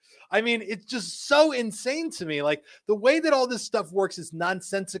 I mean, it's just so insane to me. Like the way that all this stuff works is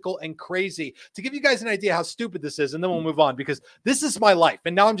nonsensical and crazy. To give you guys an idea how stupid this is, and then we'll move on because this is my life.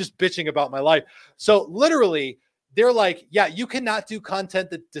 And now I'm just bitching about my life. So literally, they're like, yeah, you cannot do content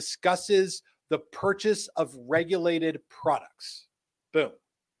that discusses the purchase of regulated products. Boom.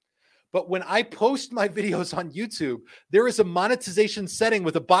 But when I post my videos on YouTube, there is a monetization setting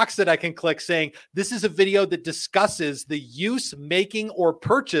with a box that I can click saying, this is a video that discusses the use, making, or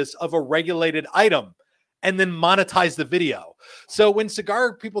purchase of a regulated item, and then monetize the video. So when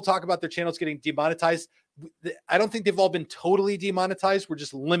cigar people talk about their channels getting demonetized, I don't think they've all been totally demonetized. We're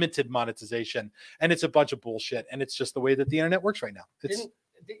just limited monetization. And it's a bunch of bullshit. And it's just the way that the internet works right now.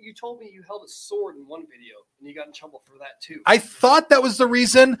 You told me you held a sword in one video and you got in trouble for that too. I thought that was the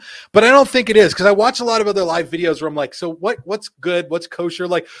reason, but I don't think it is because I watch a lot of other live videos where I'm like, so what's good? What's kosher?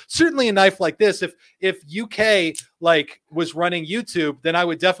 Like certainly a knife like this, if UK like was running YouTube, then I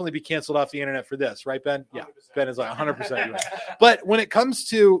would definitely be canceled off the internet for this. Right, Ben? Yeah. 100%. Ben is like 100%. Right. But when it comes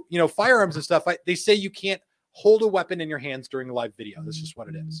to, firearms and stuff, they say you can't hold a weapon in your hands during a live video. That's just what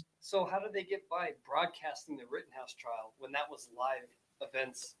it is. So how did they get by broadcasting the Rittenhouse trial when that was live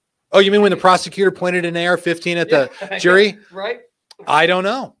events? Oh, you mean when the prosecutor pointed an AR-15 at the jury? Right. I don't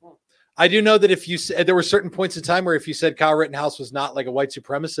know. I do know that if you said there were certain points in time where if you said Kyle Rittenhouse was not like a white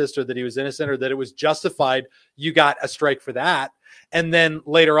supremacist or that he was innocent or that it was justified, you got a strike for that. And then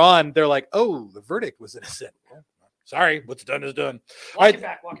later on, they're like, oh, the verdict was innocent. Sorry, what's done is done. Walk it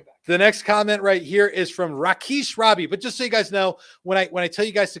back. The next comment right here is from Rakesh Rabi. But just so you guys know, when I tell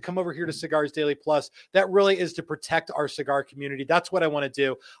you guys to come over here to Cigars Daily Plus, that really is to protect our cigar community. That's what I want to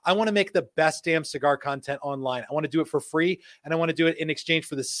do. I want to make the best damn cigar content online. I want to do it for free, and I want to do it in exchange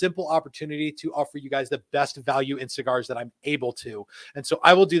for the simple opportunity to offer you guys the best value in cigars that I'm able to. And so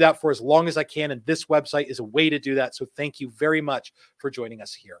I will do that for as long as I can, and this website is a way to do that. So thank you very much for joining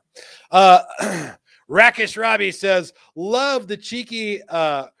us here. Rakesh Rabi says, love the cheeky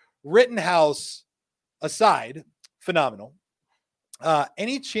Rittenhouse aside, phenomenal.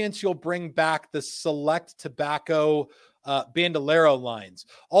 Any chance you'll bring back the Select Tobacco Bandolero lines?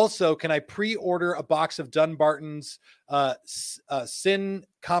 Also, can I pre-order a box of Dunbarton's Sin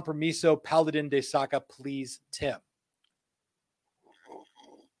Compromiso Paladin de Saca, please, Tim?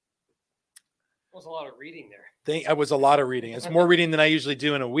 That was a lot of reading there. It was a lot of reading. It's more reading than I usually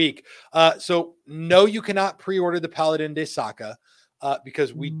do in a week. So no, you cannot pre-order the Paladin de Saca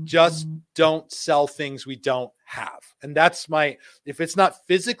because we just don't sell things we don't have. And that's if it's not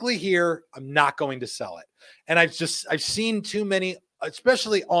physically here, I'm not going to sell it. And I've seen too many,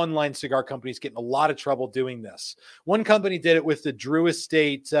 especially online cigar companies, get in a lot of trouble doing this. One company did it with the Drew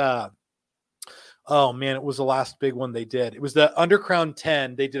Estate. Oh man, it was the last big one they did. It was the Undercrown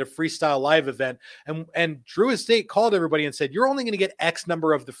 10. They did a freestyle live event, and Drew Estate called everybody and said, you're only going to get X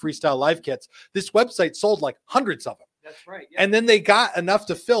number of the freestyle live kits. This website sold like hundreds of them. That's right. Yeah. And then they got enough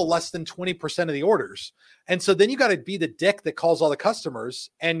to fill less than 20% of the orders. And so then you got to be the dick that calls all the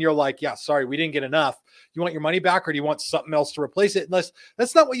customers. And you're like, yeah, sorry, we didn't get enough. You want your money back, or do you want something else to replace it? Unless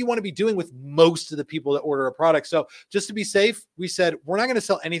that's not what you want to be doing with most of the people that order a product. So just to be safe, we said, we're not going to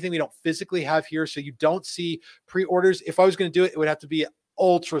sell anything we don't physically have here. So you don't see pre-orders. If I was going to do it, it would have to be an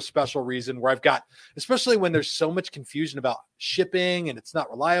ultra special reason where I've got, especially when there's so much confusion about shipping and it's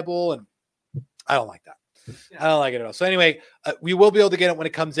not reliable. And I don't like that. I don't like it at all. So anyway, we will be able to get it when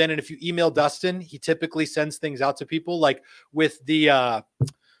it comes in. And if you email Dustin, he typically sends things out to people, like with the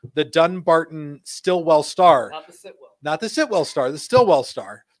Dunbarton Stillwell Star. Not the Sitwell Star, the Stillwell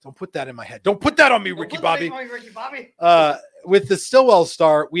Star. Don't put that in my head. Don't put that on me, Ricky Bobby. With the Stillwell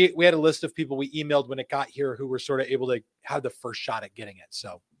Star, we had a list of people we emailed when it got here who were sort of able to have the first shot at getting it.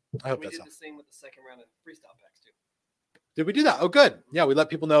 So I hope that's the same with the second round of freestyle packs too. Did we do that? Oh, good. Yeah, we let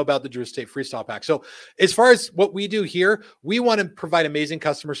people know about the Drew Estate Freestyle Pack. So as far as what we do here, we want to provide amazing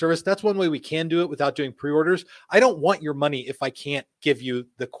customer service. That's one way we can do it without doing pre-orders. I don't want your money if I can't give you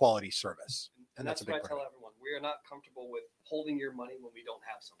the quality service. And that's what I tell everyone. We are not comfortable with holding your money when we don't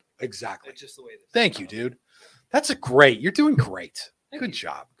have something. Exactly. It's just the way it is. Thank you, dude. That's a great. You're doing great. Good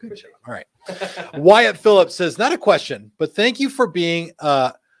job. Good job. All right. Wyatt Phillips says, not a question, but thank you for being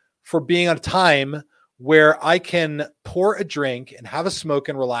on time where I can pour a drink and have a smoke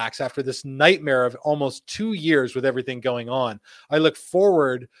and relax after this nightmare of almost 2 years with everything going on. I look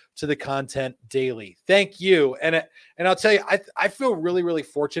forward to the content daily. Thank you. And I'll tell you, I feel really, really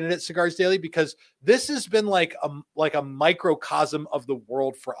fortunate at Cigars Daily because this has been like a microcosm of the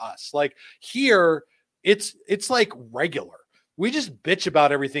world for us. Like here, it's like regular. We just bitch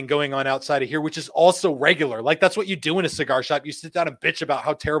about everything going on outside of here, which is also regular. Like that's what you do in a cigar shop. You sit down and bitch about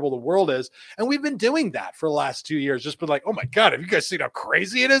how terrible the world is. And we've been doing that for the last 2 years. Just been like, oh my God, have you guys seen how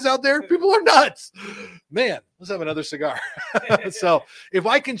crazy it is out there? People are nuts, man. Let's have another cigar. So if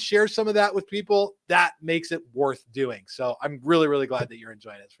I can share some of that with people, that makes it worth doing. So I'm really, really glad that you're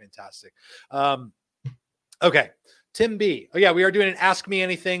enjoying it. It's fantastic. Okay. Tim B. Oh, yeah, we are doing an Ask Me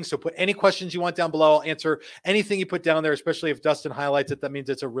Anything. So put any questions you want down below. I'll answer anything you put down there, especially if Dustin highlights it. That means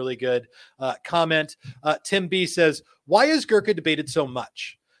it's a really good comment. Tim B. says, why is Gurkha debated so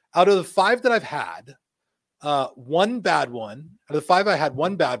much? Out of the 5 that I've had, one bad one. Out of the 5, I had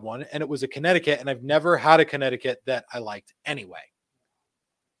one bad one, and it was a Connecticut, and I've never had a Connecticut that I liked anyway.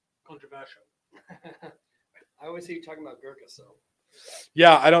 Controversial. I always see you talking about Gurkha, so.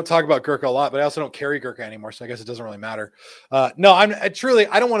 Yeah, I don't talk about Gurkha a lot, but I also don't carry Gurkha anymore, so I guess it doesn't really matter. No, I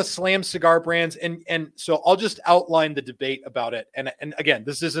don't want to slam cigar brands, and so I'll just outline the debate about it. And again,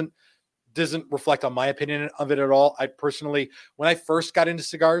 this doesn't reflect on my opinion of it at all. I personally, when I first got into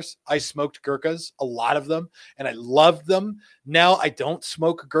cigars, I smoked Gurkhas, a lot of them, and I loved them. Now I don't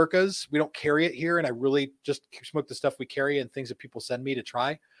smoke Gurkhas. We don't carry it here, and I really just smoke the stuff we carry and things that people send me to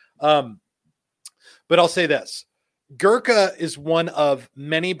try. But I'll say this. Gurkha is one of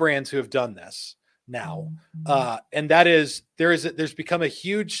many brands who have done this now. And that is, there's become a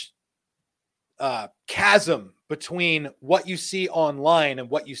huge chasm between what you see online and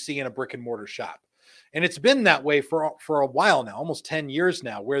what you see in a brick and mortar shop. And it's been that way for a while now, almost 10 years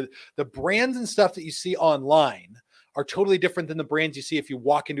now, where the brands and stuff that you see online are totally different than the brands you see if you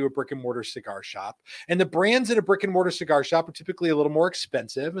walk into a brick and mortar cigar shop. And the brands in a brick and mortar cigar shop are typically a little more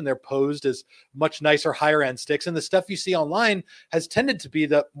expensive, and they're posed as much nicer, higher end sticks. And the stuff you see online has tended to be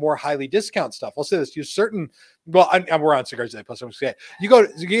the more highly discount stuff. I'll say this: we're on Cigars Daily Plus. You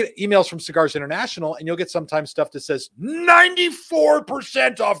get emails from Cigars International, and you'll get sometimes stuff that says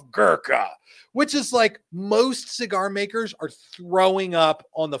 94% off Gurkha, which is like most cigar makers are throwing up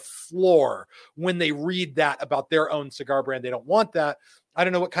on the floor when they read that about their own cigar brand. They don't want that. I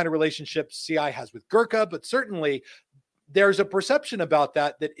don't know what kind of relationship CI has with Gurkha, but certainly there's a perception about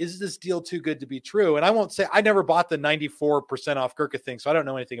that is this deal too good to be true? And I won't say I never bought the 94% off Gurkha thing, so I don't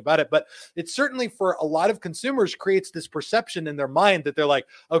know anything about it, but it certainly for a lot of consumers creates this perception in their mind that they're like,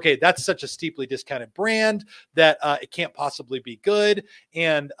 okay, that's such a steeply discounted brand that it can't possibly be good.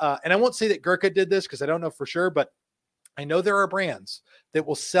 And I won't say that Gurkha did this because I don't know for sure, but I know there are brands that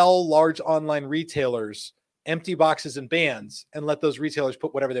will sell large online retailers empty boxes and bands and let those retailers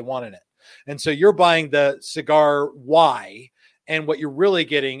put whatever they want in it. And so you're buying the cigar Y, and what you're really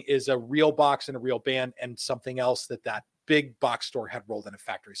getting is a real box and a real band and something else that big box store had rolled in a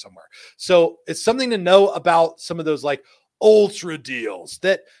factory somewhere. So it's something to know about some of those like ultra deals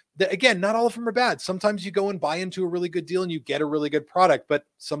that again, not all of them are bad. Sometimes you go and buy into a really good deal and you get a really good product, but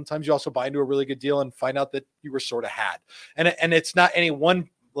sometimes you also buy into a really good deal and find out that you were sort of had. And it's not any one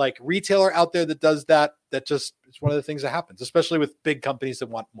like retailer out there that does that. That just, it's one of the things that happens, especially with big companies that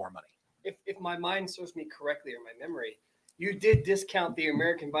want more money. If my mind serves me correctly or my memory, you did discount the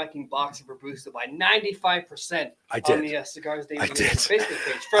American Viking box of Robusta by 95%. I did. On the Cigars Daily Facebook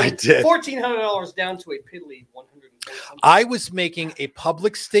page. From $1,400 down to a piddly $140. I was making a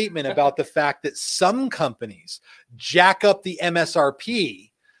public statement about the fact that some companies jack up the MSRP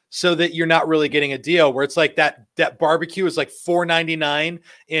so that you're not really getting a deal, where it's like that barbecue is like $4.99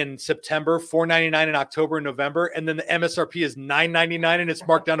 in September, $4.99 in October and November, and then the MSRP is $9.99 and it's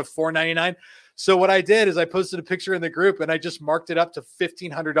marked down to $4.99. So what I did is I posted a picture in the group and I just marked it up to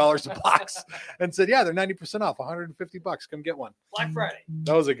 $1,500 a box and said, yeah, they're 90% off, $150. Come get one. Black Friday.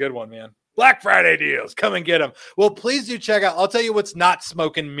 That was a good one, man. Black Friday deals. Come and get them. Well, please do check out. I'll tell you what's not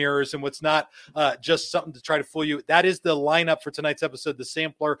smoke and mirrors and what's not just something to try to fool you. That is the lineup for tonight's episode, the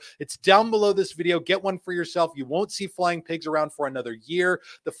sampler. It's down below this video. Get one for yourself. You won't see flying pigs around for another year.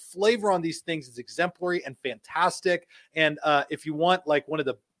 The flavor on these things is exemplary and fantastic. And if you want like one of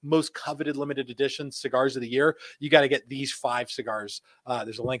the most coveted limited edition cigars of the year, you got to get these 5 cigars.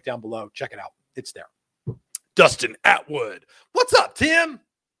 There's a link down below. Check it out. It's there. Dustin Atwood. What's up, Tim?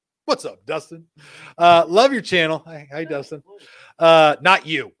 What's up, Dustin? Love your channel. Hi, Dustin. Not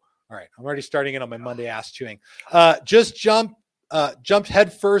you. All right. I'm already starting in on my Monday ass chewing. Just jumped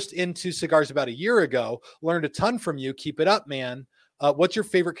headfirst into cigars about a year ago. Learned a ton from you. Keep it up, man. What's your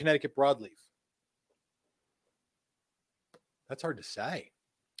favorite Connecticut broadleaf? That's hard to say.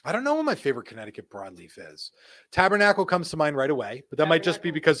 I don't know what my favorite Connecticut broadleaf is. Tabernacle comes to mind right away, but that might just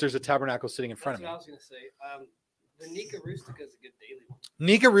be because there's a Tabernacle sitting in front of me. That's what I was going to say. The Nika Rustica is a good daily one.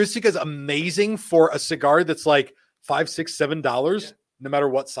 Nika Rustica is amazing for a cigar that's like $5, $6, $7, no matter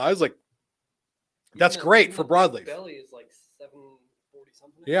what size. Like, that's great for broadleaf. Belly is like $7.40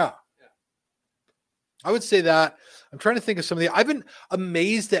 something. Yeah. I would say that. I'm trying to think of some of the. I've been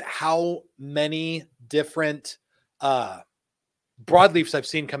amazed at how many different broadleafs I've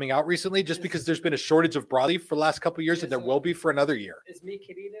seen coming out recently, just because there's been a shortage of broadleaf for the last couple of years, and there will be for another year. Is Mi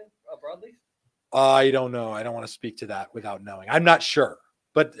Querida a broadleaf? I don't know. I don't want to speak to that without knowing. I'm not sure,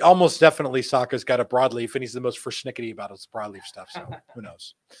 but almost definitely Saka's got a broadleaf, and he's the most persnickety about his broadleaf stuff. So who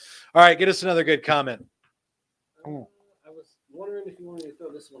knows? All right, get us another good comment. I was wondering if you wanted to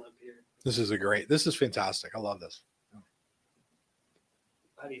throw this one up here. This is fantastic. I love this.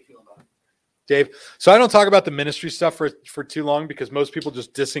 How do you feel about it, Dave? So I don't talk about the ministry stuff for too long because most people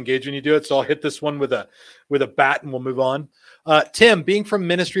just disengage when you do it. So I'll hit this one with a bat and we'll move on. Tim, being from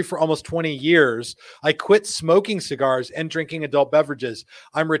ministry for almost 20 years, I quit smoking cigars and drinking adult beverages.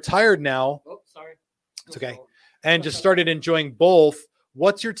 I'm retired now. Oh, sorry. It's okay. And just started enjoying both.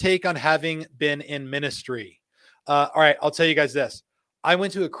 What's your take on having been in ministry? All right, I'll tell you guys this. I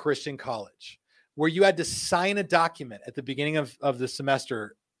went to a Christian college where you had to sign a document at the beginning of the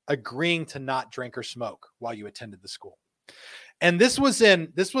semester agreeing to not drink or smoke while you attended the school. And this was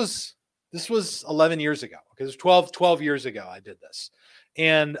 11 yeyears ago. Okay, it was 12 years ago I did this.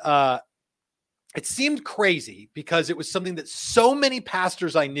 And it seemed crazy because it was something that so many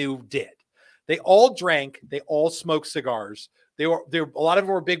pastors I knew did. They all drank, they all smoked cigars. A lot of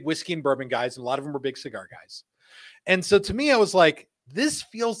them were big whiskey and bourbon guys, and a lot of them were big cigar guys. And so to me, I was like, this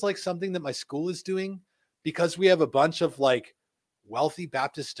feels like something that my school is doing because we have a bunch of like wealthy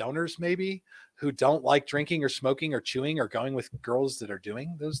Baptist donors maybe who don't like drinking or smoking or chewing or going with girls that are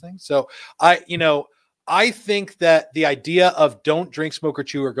doing those things. So I think that the idea of don't drink, smoke, or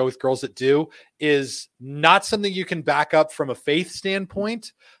chew or go with girls that do is not something you can back up from a faith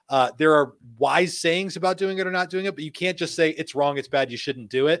standpoint. There are wise sayings about doing it or not doing it, but you can't just say it's wrong, it's bad, you shouldn't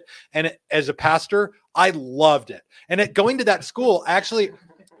do it. And as a pastor, I loved it. And going to that school, I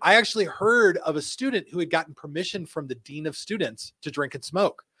actually heard of a student who had gotten permission from the dean of students to drink and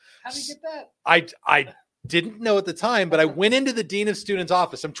smoke. How did you get that? I didn't know at the time, but I went into the dean of students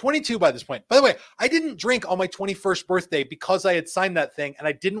office. I'm 22 by this point. By the way, I didn't drink on my 21st birthday because I had signed that thing and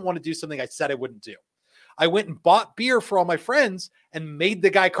I didn't want to do something I said I wouldn't do. I went and bought beer for all my friends and made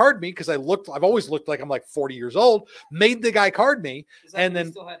the guy card me because I've always looked like I'm like 40 years old, made the guy card me. And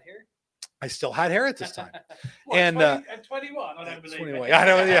then still had hair? I still had hair at this time. What, and at 21, I don't believe 21. it. I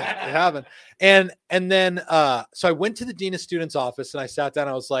know, yeah, I haven't. And then so I went to the dean of students office and I sat down.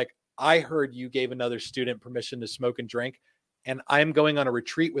 I was like, I heard you gave another student permission to smoke and drink, and I'm going on a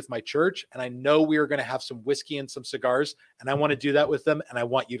retreat with my church, and I know we are going to have some whiskey and some cigars, and I want to do that with them, and I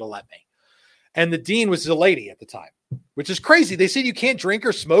want you to let me. And the dean was a lady at the time, which is crazy. They said you can't drink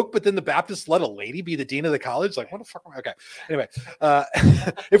or smoke, but then the Baptists let a lady be the dean of the college. Like, what the fuck? Okay. Anyway,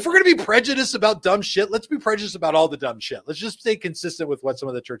 if we're going to be prejudiced about dumb shit, let's be prejudiced about all the dumb shit. Let's just stay consistent with what some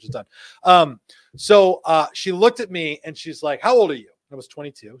of the church has done. So she looked at me and she's like, how old are you? I was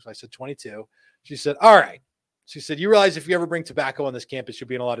 22. So I said 22. She said, all right. She said, you realize if you ever bring tobacco on this campus, you'll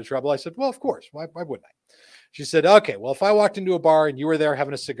be in a lot of trouble. I said, well, of course. Why wouldn't I? She said, okay, well, if I walked into a bar and you were there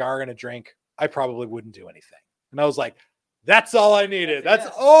having a cigar and a drink, I probably wouldn't do anything. And I was like, that's all I needed. That's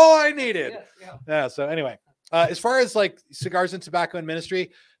all I needed. Yeah. So anyway, as far as like cigars and tobacco in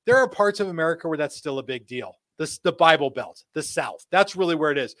ministry, there are parts of America where that's still a big deal. The Bible Belt, the South. That's really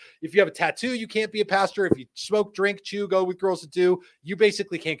where it is. If you have a tattoo, you can't be a pastor. If you smoke, drink, chew, go with girls that do, you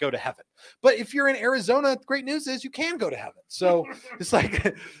basically can't go to heaven. But if you're in Arizona, great news is you can go to heaven. So it's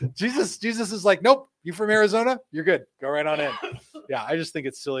like Jesus is like, nope, you from Arizona? You're good. Go right on in. Yeah, I just think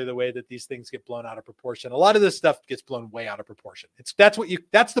it's silly the way that these things get blown out of proportion. A lot of this stuff gets blown way out of proportion.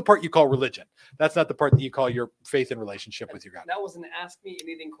 That's the part you call religion. That's not the part that you call your faith and relationship with your God. That was an ask me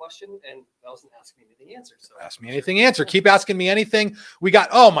anything question, and that was an ask me anything answer. So ask me anything answer. Keep asking me anything.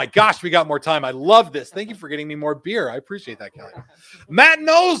 Oh my gosh, we got more time. I love this. Thank you for getting me more beer. I appreciate that, Kelly. Matt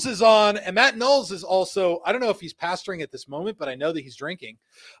Knowles is on, and Matt Knowles is also, I don't know if he's pastoring at this moment, but I know that he's drinking.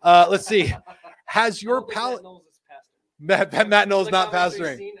 Let's see. Has your palate... Matt Knowles not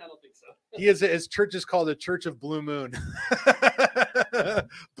pastoring. I don't think so. His church is called the Church of Blue Moon.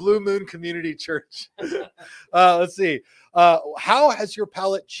 Blue Moon Community Church. Let's see. How has your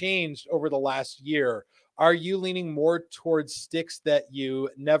palate changed over the last year? Are you leaning more towards sticks that you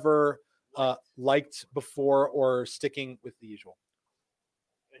never liked before, or sticking with the usual?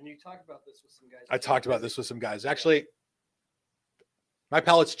 And you talked about this with some guys. I talked about this with some guys. Actually, my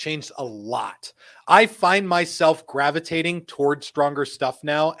palate's changed a lot. I find myself gravitating towards stronger stuff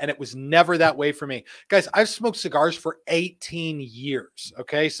now, and it was never that way for me. Guys, I've smoked cigars for 18 years,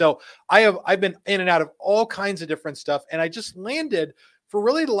 okay? So I've been in and out of all kinds of different stuff, and I just landed for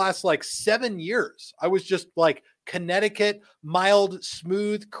really the last 7 years. I was just Connecticut, mild,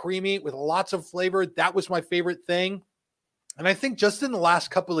 smooth, creamy, with lots of flavor. That was my favorite thing. And I think just in the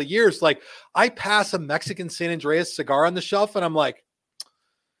last couple of years, I pass a Mexican San Andreas cigar on the shelf, and I'm like,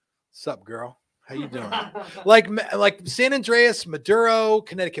 "Sup, girl? How you doing?" like San Andreas, Maduro,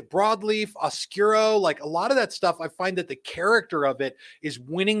 Connecticut Broadleaf, Oscuro, a lot of that stuff. I find that the character of it is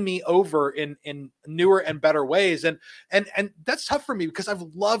winning me over in newer and better ways. And that's tough for me because I've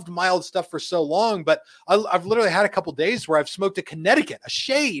loved mild stuff for so long. But I've literally had a couple days where I've smoked a Connecticut, a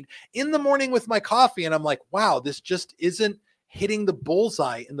shade, in the morning with my coffee, and I'm like, wow, this just isn't hitting the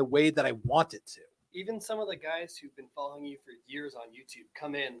bullseye in the way that I want it to. Even some of the guys who've been following you for years on YouTube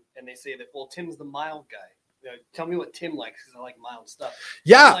come in and they say that, well, Tim's the mild guy. Tell me what Tim likes, because I like mild stuff.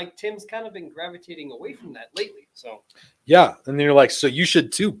 Yeah. Tim's kind of been gravitating away from that lately. So yeah. And then you're like, so you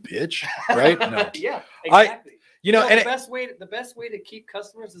should too, bitch. Right? No. Yeah, exactly. And the best way to keep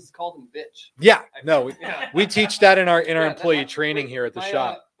customers is to call them bitch. Yeah. We teach that in our employee training here at the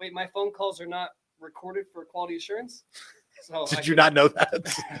shop. My phone calls are not recorded for quality assurance. So did you not know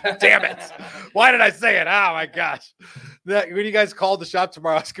that? Damn it. Why did I say it? Oh my gosh. When you guys call the shop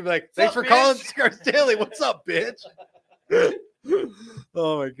tomorrow, I was going to be like, thanks for calling Cigars Daily. What's up, bitch?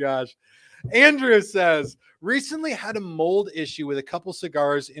 Oh my gosh. Andrew says, recently had a mold issue with a couple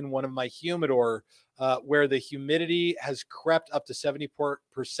cigars in one of my humidor where the humidity has crept up to 70%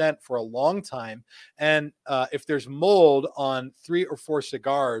 for a long time. And if there's mold on 3 or 4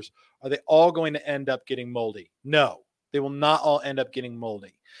 cigars, are they all going to end up getting moldy? No. They will not all end up getting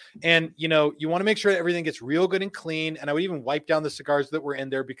moldy. And, you want to make sure that everything gets real good and clean. And I would even wipe down the cigars that were in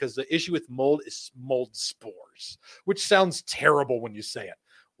there, because the issue with mold is mold spores, which sounds terrible when you say it.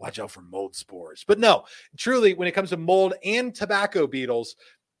 Watch out for mold spores. But no, truly, when it comes to mold and tobacco beetles,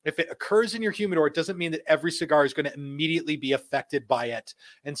 if it occurs in your humidor, it doesn't mean that every cigar is going to immediately be affected by it.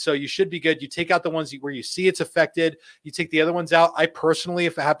 And so you should be good. You take out the ones where you see it's affected. You take the other ones out. I personally,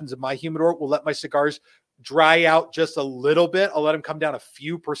 if it happens in my humidor, will let my cigars dry out just a little bit. I'll let them come down a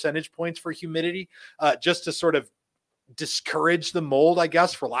few percentage points for humidity, just to sort of discourage the mold, I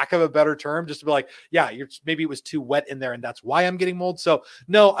guess, for lack of a better term, just to be like, yeah, maybe it was too wet in there and that's why I'm getting mold. So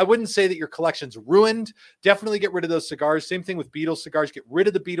no, I wouldn't say that your collection's ruined. Definitely get rid of those cigars. Same thing with beetle cigars. Get rid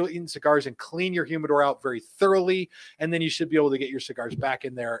of the beetle eaten cigars and clean your humidor out very thoroughly. And then you should be able to get your cigars back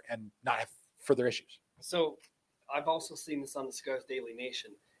in there and not have further issues. So I've also seen this on the Cigars Daily Nation.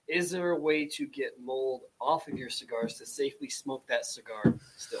 Is there a way to get mold off of your cigars to safely smoke that cigar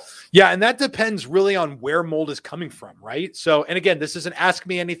still? Yeah, and that depends really on where mold is coming from, right? So, and again, this isn't Ask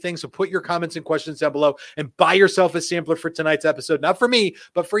Me Anything, so put your comments and questions down below and buy yourself a sampler for tonight's episode. Not for me,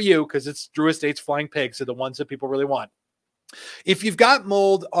 but for you, because it's Drew Estate's Flying Pigs, so the ones that people really want. If you've got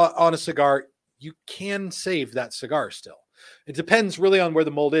mold on a cigar, you can save that cigar still. It depends really on where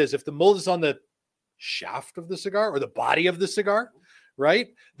the mold is. If the mold is on the shaft of the cigar or the body of the cigar, right,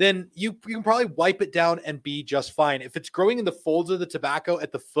 then you can probably wipe it down and be just fine. If it's growing in the folds of the tobacco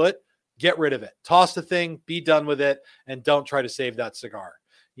at the foot, get rid of it. Toss the thing, be done with it, and don't try to save that cigar.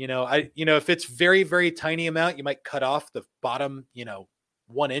 If it's very, very tiny amount, you might cut off the bottom,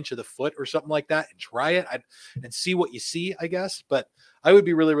 1 inch of the foot or something like that and try it and see what you see, I guess. But I would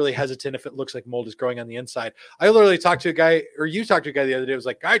be really, really hesitant if it looks like mold is growing on the inside. I literally talked to a guy, or you talked to a guy the other day, it was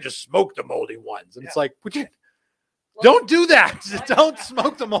like, I just smoked the moldy ones. And It's like, don't do that. Don't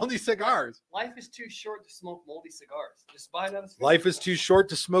smoke the moldy cigars. Life is too short to smoke moldy cigars. Just buy another cigar. Life is too short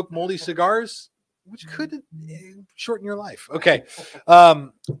to smoke moldy cigars, which could shorten your life. Okay.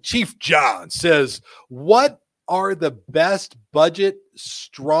 Chief John says, what are the best budget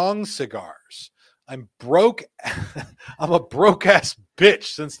strong cigars? I'm broke. I'm a broke ass bitch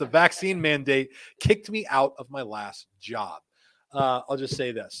since the vaccine mandate kicked me out of my last job. I'll just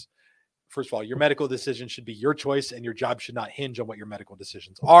say this. First of all, your medical decision should be your choice, and your job should not hinge on what your medical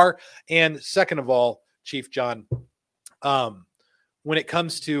decisions are. And second of all, Chief John, when it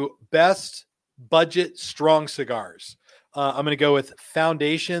comes to best budget strong cigars, I'm going to go with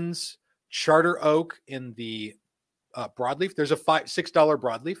Foundations Charter Oak in the broadleaf. There's a $6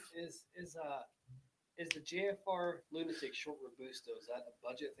 broadleaf. Is the JFR Lunatic Short Robusto, is that a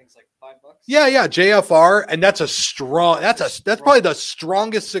budget? I think it's like $5. Yeah, JFR, and that's a strong. That's probably the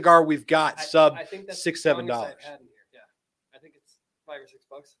strongest cigar we've got. I think that's $6-7. Yeah, I think it's $5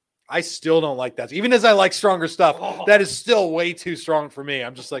 or $6. I still don't like that. Even as I like stronger stuff, that is still way too strong for me.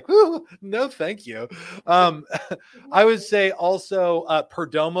 I'm just like, no, thank you. I would say also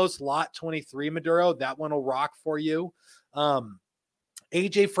Perdomos Lot 23 Maduro. That one will rock for you.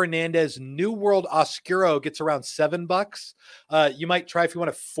 AJ Fernandez New World Oscuro gets around $7. You might try, if you want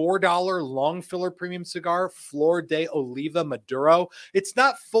a $4 long filler premium cigar, Flor de Oliva Maduro. It's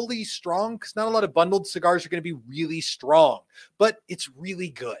not fully strong because not a lot of bundled cigars are going to be really strong, but it's really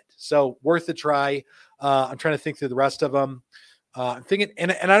good. So worth a try. I'm trying to think through the rest of them. I'm thinking,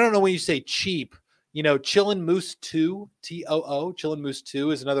 and I don't know when you say cheap, Chillin' Moose 2, TOO, Chillin' Moose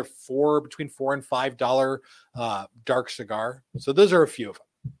 2 is another between $4 and $5 dark cigar. So those are a few of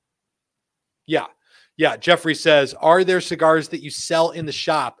them. Yeah. Jeffrey says, are there cigars that you sell in the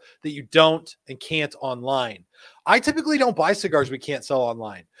shop that you don't and can't online? I typically don't buy cigars we can't sell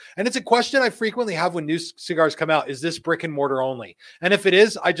online. And it's a question I frequently have when new cigars come out. Is this brick and mortar only? And if it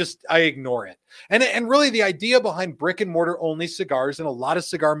is, I ignore it. And really the idea behind brick and mortar only cigars, and a lot of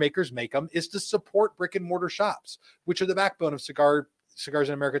cigar makers make them, is to support brick and mortar shops, which are the backbone of cigars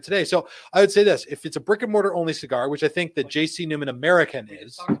in America today. So I would say this, if it's a brick and mortar only cigar, which I think the JC Newman American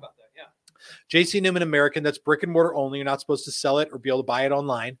is. Talk about that. JC Newman American, that's brick and mortar only. You're not supposed to sell it or be able to buy it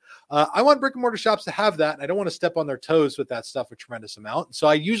online. I want brick and mortar shops to have that, and I don't want to step on their toes with that stuff a tremendous amount. So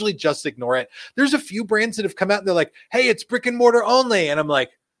I usually just ignore it. There's a few brands that have come out and they're like, hey, it's brick and mortar only. And I'm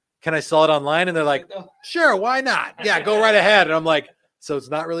like, can I sell it online? And they're like, sure, why not? Yeah, go right ahead. And I'm like, so it's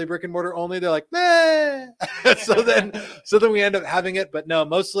not really brick and mortar only. They're like, meh. so then we end up having it. But no,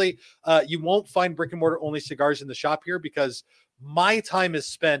 mostly you won't find brick and mortar only cigars in the shop here because my time is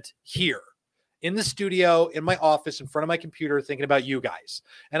spent here in the studio, in my office, in front of my computer, thinking about you guys.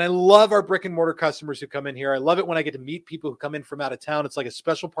 And I love our brick and mortar customers who come in here. I love it when I get to meet people who come in from out of town. It's like a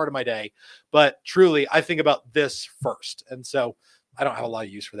special part of my day. But truly, I think about this first. And so I don't have a lot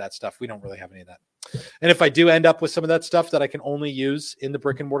of use for that stuff. We don't really have any of that. And if I do end up with some of that stuff that I can only use in the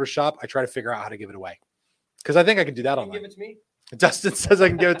brick and mortar shop, I try to figure out how to give it away. Because I think I can do that online. Give it to me. Dustin says I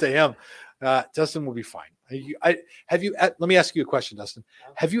can give it to him. Dustin will be fine. Let me ask you a question, Dustin.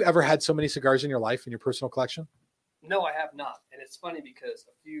 Have you ever had so many cigars in your life in your personal collection? No, I have not. And it's funny because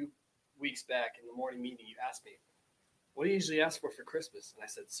a few weeks back in the morning meeting, you asked me, what do you usually ask for Christmas? And I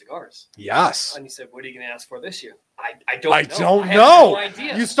said, cigars. Yes. And you said, what are you going to ask for this year? I don't know. I have no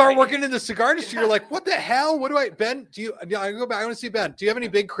idea. You start working in the cigar industry, you're like, what the hell? Ben, I go back. I want to see Ben. Do you have any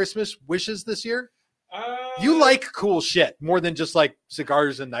big Christmas wishes this year? You like cool shit more than just like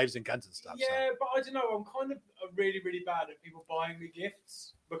cigars and knives and guns and stuff. Yeah, but I don't know. I'm kind of really, really bad at people buying me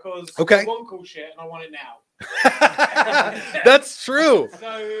gifts because I want cool shit and I want it now. That's true. So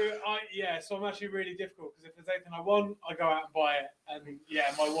I'm actually really difficult because if there's anything I want, I go out and buy it. And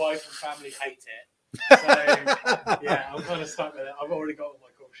my wife and family hate it. So I'm kind of stuck with it. I've already got all my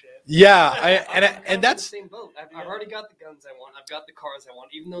cool shit. Yeah, and that's the same boat. I've already got the guns I want. I've got the cars I want,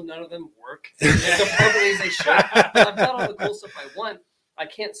 even though none of them work as appropriately as they should. But I've got all the cool stuff I want. I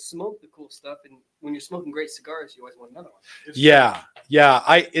can't smoke the cool stuff, and when you're smoking great cigars, you always want another one.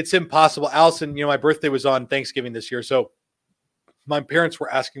 It's impossible. Allison, my birthday was on Thanksgiving this year, so my parents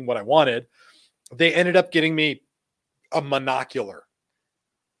were asking what I wanted. They ended up getting me a monocular,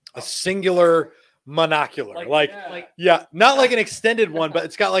 a singular monocular, not like an extended one, but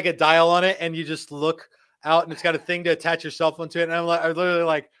it's got like a dial on it, and you just look out, and it's got a thing to attach your cell phone to it. And I'm literally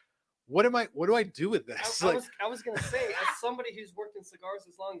like, what do I do with this? I was gonna say, as somebody who's worked in cigars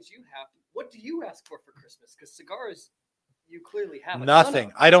as long as you have, what do you ask for Christmas? Because cigars, you clearly have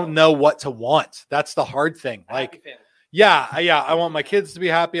nothing. I don't know what to want. That's the hard thing. Like, I want my kids to be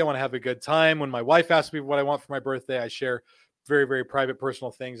happy. I want to have a good time. When my wife asks me what I want for my birthday, I share very, very private,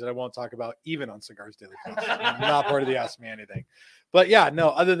 personal things that I won't talk about even on Cigars Daily. I'm not part of the Ask Me Anything. But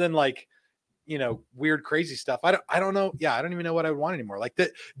other than like weird, crazy stuff. I don't know. Yeah, I don't even know what I would want anymore. Like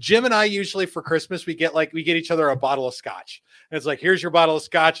Jim and I usually for Christmas we get each other a bottle of scotch, and it's like, here's your bottle of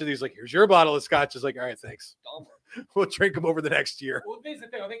scotch, and he's like, here's your bottle of scotch. It's like, all right, thanks. We'll drink them over the next year. Well, here's the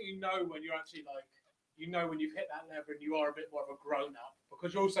thing. I think when you're actually when you've hit that level and you are a bit more of a grown up,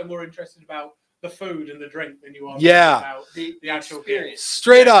 because you're also more interested about the food and the drink than you are about the actual experience.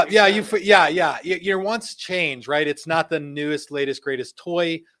 Straight up. Yeah. Your wants change, right? It's not the newest, latest, greatest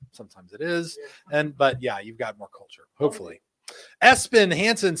toy. Sometimes it is. Yeah. But you've got more culture, hopefully. Espen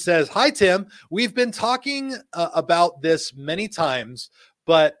Hansen says, hi, Tim. We've been talking about this many times,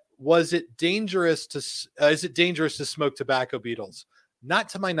 but is it dangerous to smoke tobacco beetles? Not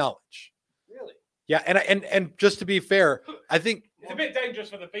to my knowledge. Really? Yeah. And just to be fair, I think it's a bit dangerous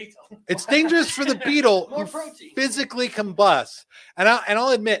for the beetle. It's dangerous for the beetle who physically combusts. And I'll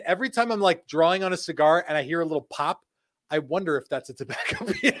admit, every time I'm like drawing on a cigar and I hear a little pop, I wonder if that's a tobacco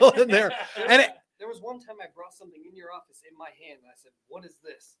beetle in there. There was one time I brought something in your office in my hand, and I said, "What is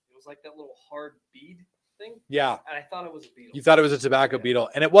this?" It was like that little hard bead thing. Yeah. And I thought it was a beetle. You thought it was a tobacco beetle,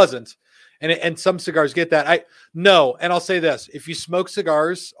 and it wasn't. And some cigars get that. No, and I'll say this: if you smoke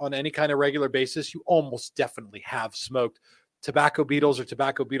cigars on any kind of regular basis, you almost definitely have smoked tobacco beetles or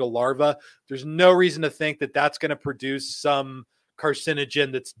tobacco beetle larvae. There's no reason to think that that's going to produce some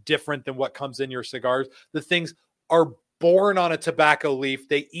carcinogen that's different than what comes in your cigars. The things are born on a tobacco leaf.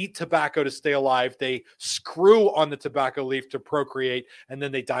 They eat tobacco to stay alive. They screw on the tobacco leaf to procreate, and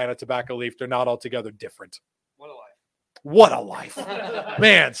then they die on a tobacco leaf. They're not altogether different. What a life.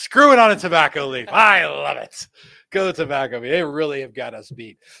 Man, screw it on a tobacco leaf. I love it. Go tobacco. They really have got us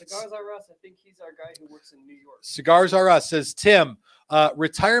beat. Cigars R Us. I think he's our guy who works in New York. Cigars R Us says, Tim,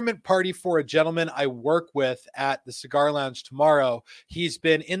 retirement party for a gentleman I work with at the Cigar Lounge tomorrow. He's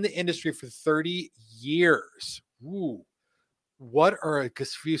been in the industry for 30 years. Ooh. What are a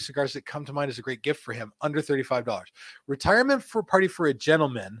few cigars that come to mind as a great gift for him? Under $35. Retirement party for a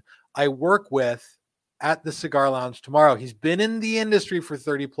gentleman I work with at the Cigar Lounge tomorrow. He's been in the industry for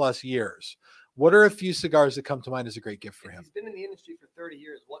 30 plus years. What are a few cigars that come to mind as a great gift for him? He's been in the industry for 30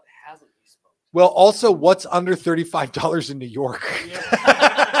 years. What hasn't he smoked? Well, also, what's under $35 in New York? Yeah.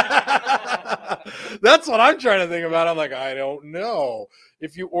 That's what I'm trying to think about. I'm like, I don't know.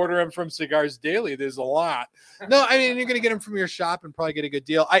 If you order them from Cigars Daily, there's a lot. No, I mean, you're going to get them from your shop and probably get a good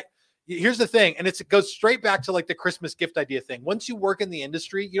deal. Here's the thing, and it goes straight back to like the Christmas gift idea thing. Once you work in the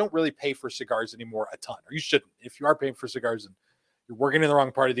industry, you don't really pay for cigars anymore a ton, or you shouldn't. If you are paying for cigars, and you're working in the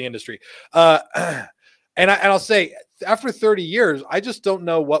wrong part of the industry. And I'll say, after 30 years, I just don't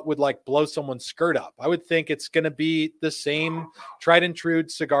know what would like blow someone's skirt up. I would think it's going to be the same tried and true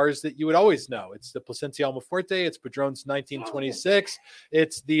cigars that you would always know. It's the Plasencia Almafuerte. It's Padron's 1926.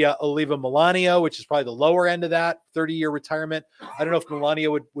 It's the Oliva Milanio, which is probably the lower end of that 30-year retirement. I don't know if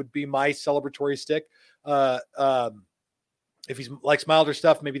Milanio would be my celebratory stick. If he likes milder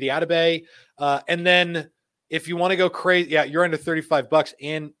stuff, maybe the Atabey. And then if you want to go crazy, you're under $35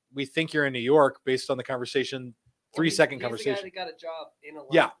 and we think you're in New York based on the conversation, 3-second conversation. The guy that got a job in a lounge.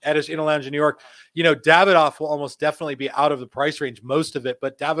 Yeah, in a lounge in New York. Davidoff will almost definitely be out of the price range, most of it,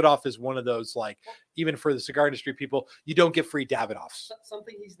 but Davidoff is one of those, like, even for the cigar industry people, you don't get free Davidoffs.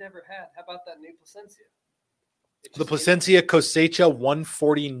 Something he's never had. How about that new Plasencia? The Plasencia Cosecha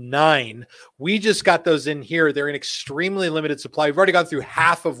 149. We just got those in here. They're in extremely limited supply. We've already gone through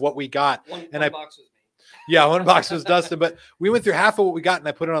half of what we got. One box was me. Yeah, one box was Dustin, but we went through half of what we got, and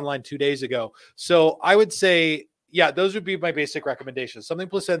I put it online 2 days ago. So I would say, those would be my basic recommendations. Something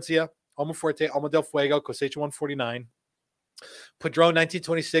Plasencia, Almafuerte, Alma del Fuego, Cosecha 149, Padron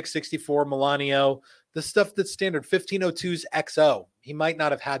 1926, 64, Milanio, the stuff that's standard, 1502's XO. He might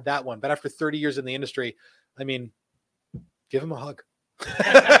not have had that one, but after 30 years in the industry, I mean, give him a hug.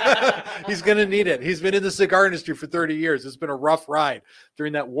 He's going to need it. He's been in the cigar industry for 30 years. It's been a rough ride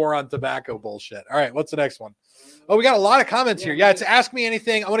during that war on tobacco bullshit. All right, what's the next one? Oh, we got a lot of comments here. Yeah, it's Ask Me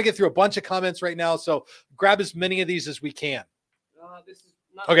Anything. I want to get through a bunch of comments right now, so grab as many of these as we can. This is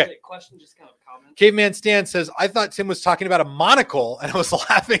not really a question, just kind of a comment. Caveman Stan says, I thought Tim was talking about a monocle, and I was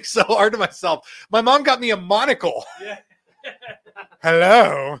laughing so hard to myself. My mom got me a monocle. Yeah.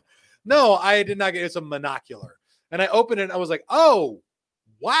 Hello. No, I did not get it. It's a monocular. And I opened it, and I was like, oh,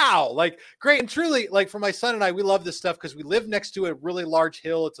 wow, like great. And truly, like for my son and I, we love this stuff because we live next to a really large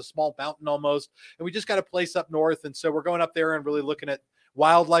hill. It's a small mountain almost. And we just got a place up north. And so we're going up there and really looking at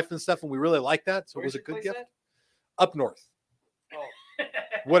wildlife and stuff. And we really like that. So it was a good gift. Up north. Oh.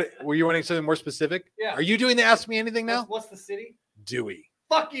 What were you wanting something more specific? Yeah. Are you doing the Ask Me Anything now? What's the city? Dewey.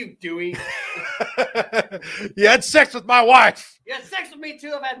 Fuck you, Dewey. You had sex with my wife. You had sex with me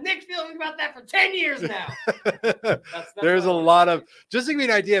too. I've had mixed feelings about that for 10 years now. There's a lot of, just to give you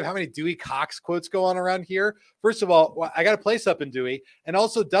an idea of how many Dewey Cox quotes go on around here. First of all, I got a place up in Dewey, and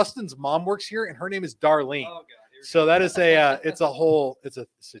also Dustin's mom works here, and her name is Darlene. Oh, God. So that is it's a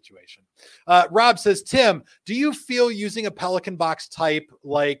situation. Rob says, Tim, do you feel using a Pelican box type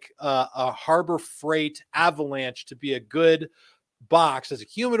like a Harbor Freight Avalanche to be a good box as a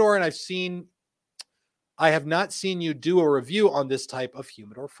humidor? And I have not seen you do a review on this type of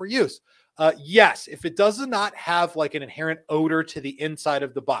humidor for use. Yes, if it does not have like an inherent odor to the inside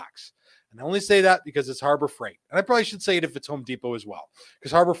of the box. And I only say that because it's Harbor Freight. And I probably should say it if it's Home Depot as well,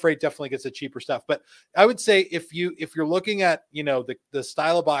 because Harbor Freight definitely gets the cheaper stuff. But I would say if you're looking at, the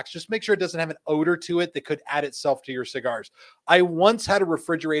style of box, just make sure it doesn't have an odor to it that could add itself to your cigars. I once had a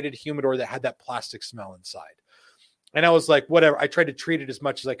refrigerated humidor that had that plastic smell inside. And I was like, whatever. I tried to treat it as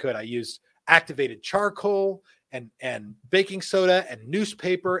much as I could. I used activated charcoal and baking soda and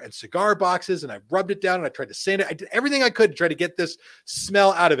newspaper and cigar boxes. And I rubbed it down and I tried to sand it. I did everything I could to try to get this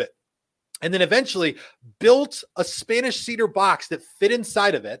smell out of it. And then eventually built a Spanish cedar box that fit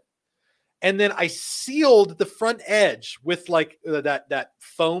inside of it. And then I sealed the front edge with like that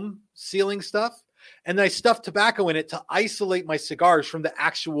foam sealing stuff. And then I stuffed tobacco in it to isolate my cigars from the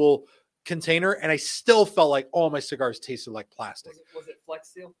actual container. And I still felt like all my cigars tasted like plastic. Was it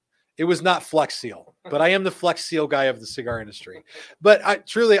Flex Seal? It was not Flex Seal, but I am the Flex Seal guy of the cigar industry. But I'll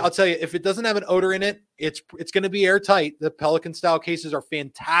tell you, if it doesn't have an odor in it, it's going to be airtight. The Pelican style cases are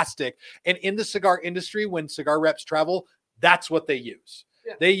fantastic. And in the cigar industry, when cigar reps travel, that's what they use.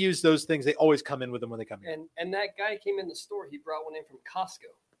 Yeah. They use those things. They always come in with them when they come in. And that guy came in the store. He brought one in from Costco.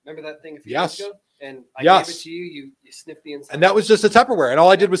 Remember that thing a few years ago? And I gave it to you. You sniffed the inside. And that was just a Tupperware. And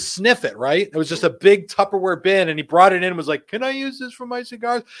all I did was sniff it, right? It was just a big Tupperware bin. And he brought it in and was like, can I use this for my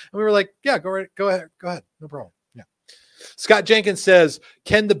cigars? And we were like, yeah, go ahead. No problem. Yeah. Scott Jenkins says,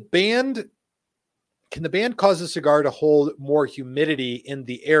 can the band cause a cigar to hold more humidity in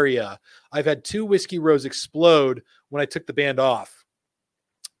the area? I've had 2 whiskey rows explode when I took the band off.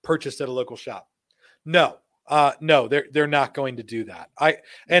 Purchased at a local shop. No, they're not going to do that. I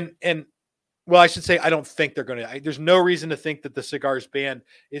should say, I don't think they're going to. There's no reason to think that the Cigars band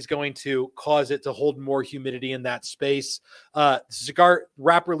is going to cause it to hold more humidity in that space. Cigar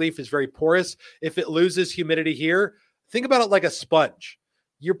wrapper leaf is very porous. If it loses humidity here, think about it like a sponge.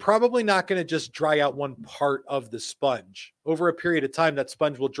 You're probably not going to just dry out one part of the sponge. Over a period of time, that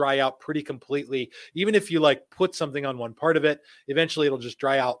sponge will dry out pretty completely. Even if you like put something on one part of it, eventually it'll just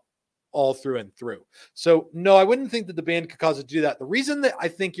dry out all through and through. So no, I wouldn't think that the band could cause it to do that. The reason that I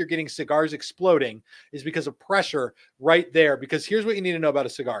think you're getting cigars exploding is because of pressure right there. Because here's what you need to know about a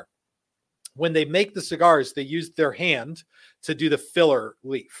cigar. When they make the cigars, they use their hand to do the filler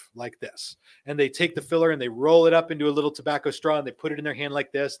leaf like this. And they take the filler and they roll it up into a little tobacco straw and they put it in their hand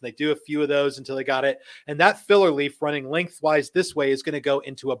like this. And they do a few of those until they got it. And that filler leaf running lengthwise this way is going to go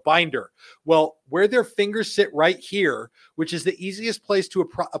into a binder. Well, where their fingers sit right here, which is the easiest place to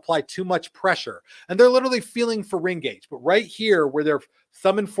apply too much pressure. And they're literally feeling for ring gauge. But right here where their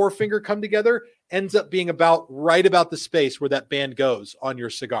thumb and forefinger come together ends up being right about the space where that band goes on your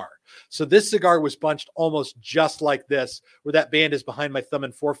cigar. So this cigar was bunched almost just like this, where that band is behind my thumb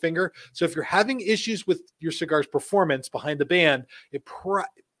and forefinger. So if you're having issues with your cigar's performance behind the band, it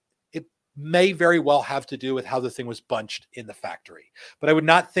may very well have to do with how the thing was bunched in the factory. But I would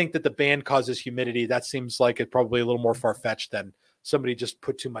not think that the band causes humidity. That seems like it's probably a little more far-fetched than somebody just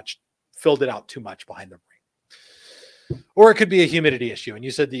filled it out too much behind the ring. Or it could be a humidity issue. And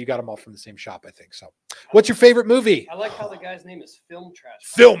you said that you got them all from the same shop, I think. So what's your favorite movie? I like how the guy's name is Film Trash.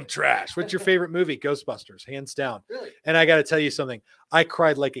 Film Trash. What's your favorite movie? Ghostbusters, hands down. Really? And I got to tell you something. I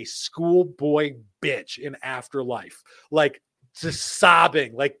cried like a schoolboy bitch in Afterlife. Like just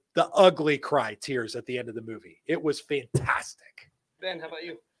sobbing, like the ugly cry tears at the end of the movie. It was fantastic. Ben, how about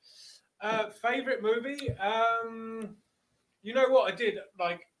you? Favorite movie? You know what I did?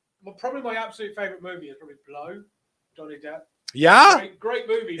 Probably my absolute favorite movie is probably Blow. Johnny Depp. Yeah? Great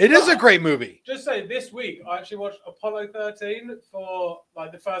movie. It is a great movie. Just say this week, I actually watched Apollo 13 for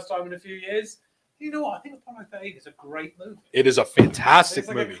the first time in a few years. You know what? I think Apollo 13 is a great movie. It is a fantastic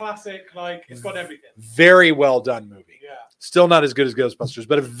movie. It's like a classic, it's got everything. Very well done movie. Yeah. Still not as good as Ghostbusters,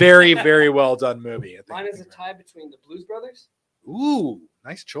 but a very, very well done movie. Mine is a tie between the Blues Brothers. Ooh,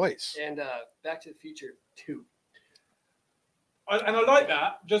 nice choice. And Back to the Future 2. And I like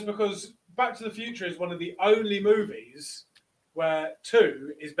that just because Back to the Future is one of the only movies where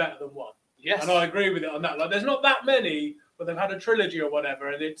 2 is better than 1. Yes. And I agree with it on that. There's not that many, but they've had a trilogy or whatever,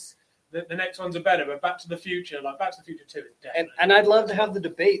 and it's the next ones are better. But Back to the Future 2 is definitely. And I'd love to have the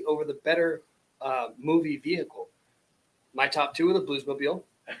debate over the better movie vehicle. My top 2 are the Bluesmobile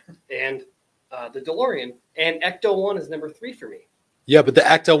and the DeLorean. And Ecto-1 is number 3 for me. Yeah, but the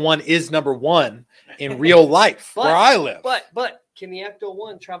Ecto-1 is number 1 in real life where I live. But can the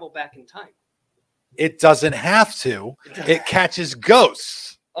Ecto-1 travel back in time? It doesn't have to. It catches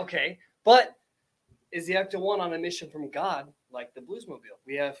ghosts. Okay, but is the Ecto-1 on a mission from God like the Bluesmobile?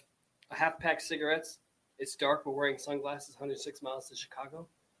 We have a half-pack cigarettes. It's dark. We're wearing sunglasses, 106 miles to Chicago.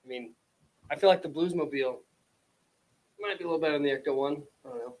 I mean, I feel like the Bluesmobile might be a little better than the Ecto-1. I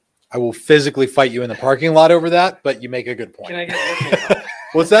don't know. I will physically fight you in the parking lot over that, but you make a good point. Can I get workman's comp?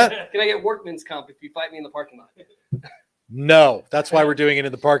 What's that? Can I get workman's comp if you fight me in the parking lot? No, that's why we're doing it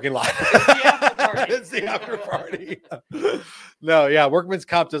in the parking lot. It's the after It's party. the after party. No, yeah, workman's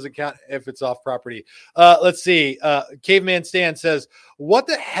comp doesn't count if it's off property. Let's see. Caveman Stan says, what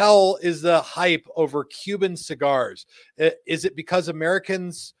the hell is the hype over Cuban cigars? Is it because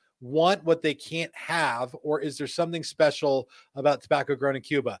Americans want what they can't have, or is there something special about tobacco grown in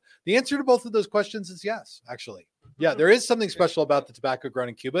Cuba? The answer to both of those questions is yes, actually. Yeah, there is something special about the tobacco grown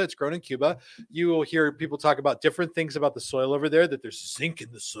in Cuba. It's grown in Cuba. You will hear people talk about different things about the soil over there, that there's zinc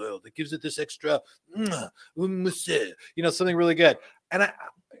in the soil that gives it this extra, something really good. And I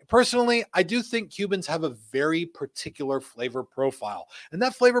personally do think Cubans have a very particular flavor profile. And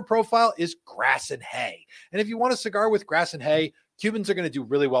that flavor profile is grass and hay. And if you want a cigar with grass and hay, Cubans are going to do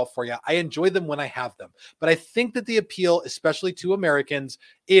really well for you. I enjoy them when I have them. But I think that the appeal, especially to Americans,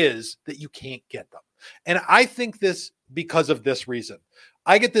 is that you can't get them. And I think this because of this reason.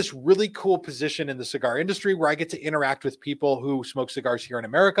 I get this really cool position in the cigar industry where I get to interact with people who smoke cigars here in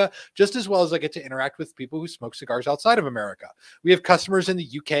America, just as well as I get to interact with people who smoke cigars outside of America. We have customers in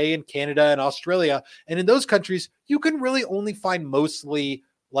the UK and Canada and Australia. And in those countries, you can really only find mostly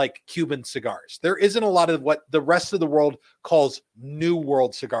like Cuban cigars. There isn't a lot of what the rest of the world calls New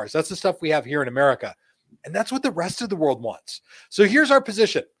World cigars. That's the stuff we have here in America. And that's what the rest of the world wants. So here's our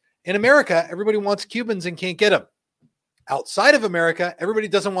position. In America, everybody wants Cubans and can't get them. Outside of America, everybody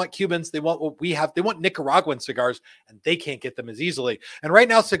doesn't want Cubans. They want what we have. They want Nicaraguan cigars, and they can't get them as easily. And right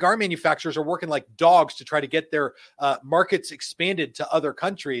now, cigar manufacturers are working like dogs to try to get their markets expanded to other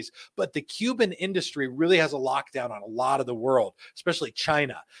countries. But the Cuban industry really has a lockdown on a lot of the world, especially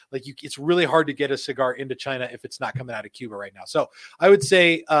China. It's really hard to get a cigar into China if it's not coming out of Cuba right now. So I would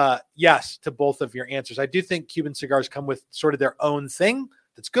say yes to both of your answers. I do think Cuban cigars come with sort of their own thing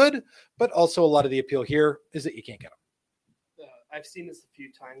that's good, but also a lot of the appeal here is that you can't get them. I've seen this a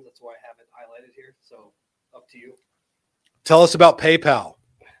few times. That's why I have it highlighted here. So up to you. Tell us about PayPal.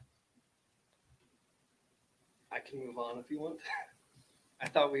 I can move on if you want. I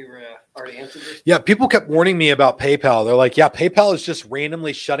thought we were already answered this. Yeah, people kept warning me about PayPal. They're like, yeah, PayPal is just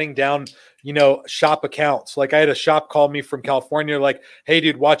randomly shutting down, shop accounts. Like I had a shop call me from California, like, hey,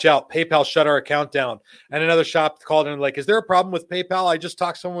 dude, watch out. PayPal shut our account down. And another shop called in like, is there a problem with PayPal? I just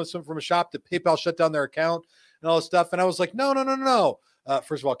talked to someone from a shop that PayPal shut down their account and all this stuff. And I was like, no.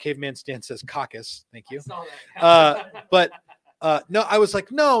 First of all, Caveman Stan says caucus. Thank you. No, I was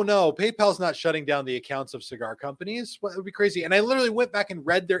like, no, PayPal's not shutting down the accounts of cigar companies. Well, it would be crazy. And I literally went back and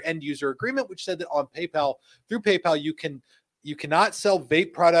read their end user agreement, which said that on PayPal, through PayPal, you cannot sell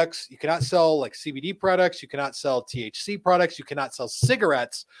vape products. You cannot sell like CBD products. You cannot sell THC products. You cannot sell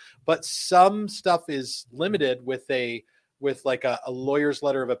cigarettes, but some stuff is limited with a lawyer's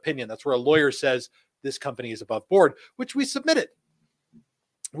letter of opinion. That's where a lawyer says this company is above board, which we submitted.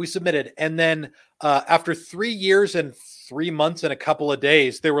 And then after 3 years and 3 months and a couple of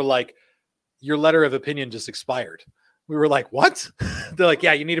days, they were like, your letter of opinion just expired. We were like, what? They're like,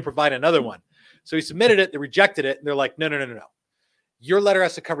 yeah, you need to provide another one. So we submitted it. They rejected it. And they're like, no. Your letter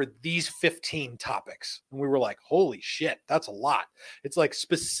has to cover these 15 topics. And we were like, holy shit, that's a lot. It's like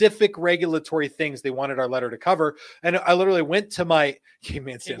specific regulatory things they wanted our letter to cover. And I literally went to my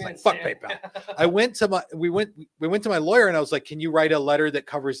Caveman Stan's like, fuck PayPal. We went to my lawyer and I was like, can you write a letter that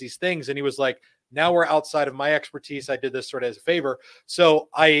covers these things? And he was like, now we're outside of my expertise. I did this sort of as a favor. So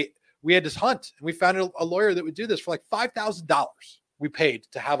we had this hunt and we found a lawyer that would do this for like $5,000. We paid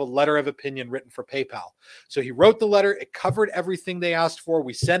to have a letter of opinion written for PayPal. So he wrote the letter. It covered everything they asked for.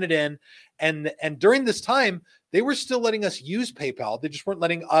 We sent it in. And during this time, they were still letting us use PayPal. They just weren't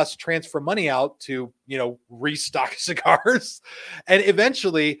letting us transfer money out to, restock cigars. And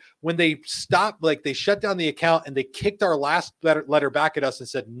eventually when they stopped, they shut down the account and they kicked our last letter back at us and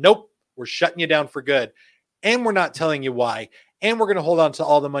said, nope, we're shutting you down for good. And we're not telling you why. And we're going to hold on to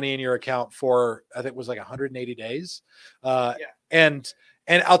all the money in your account for, I think it was like 180 days. And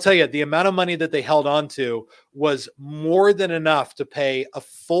And I'll tell you, the amount of money that they held on to was more than enough to pay a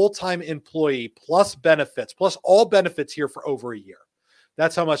full-time employee plus benefits, plus all benefits here for over a year.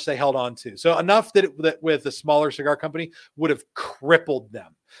 That's how much they held on to. So enough that with a smaller cigar company would have crippled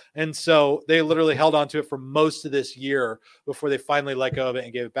them. And so they literally held on to it for most of this year before they finally let go of it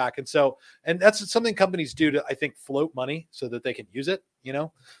and gave it back. And that's something companies do to, I think, float money so that they can use it,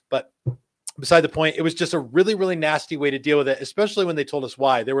 but beside the point, it was just a really, really nasty way to deal with it, especially when they told us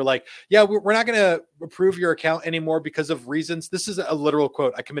why. They were like, yeah, we're not going to approve your account anymore because of reasons. This is a literal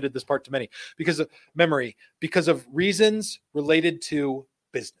quote. I committed this part to many because of reasons related to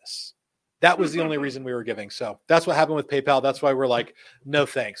business. That was the only reason we were giving. So that's what happened with PayPal. That's why we're like, no,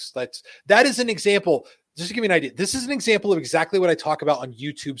 thanks. That is an example. Just to give you an idea, this is an example of exactly what I talk about on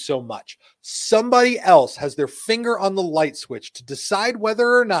YouTube so much. Somebody else has their finger on the light switch to decide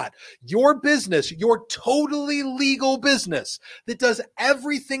whether or not your business, your totally legal business that does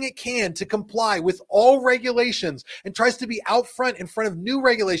everything it can to comply with all regulations and tries to be out front in front of new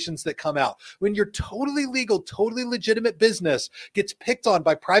regulations that come out. When your totally legal, totally legitimate business gets picked on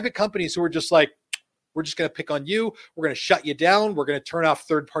by private companies who are just like, we're just going to pick on you. We're going to shut you down. We're going to turn off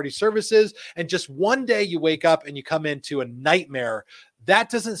third-party services. And just one day you wake up and you come into a nightmare. That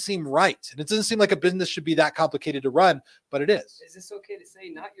doesn't seem right. And it doesn't seem like a business should be that complicated to run, but it is. Is this okay to say?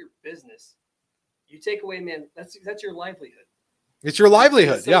 Not your business. You take away, man, that's your livelihood. It's your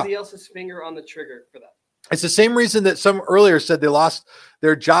livelihood, yeah. Somebody else's finger on the trigger for that. It's the same reason that some earlier said they lost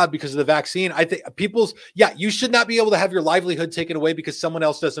their job because of the vaccine. I think you should not be able to have your livelihood taken away because someone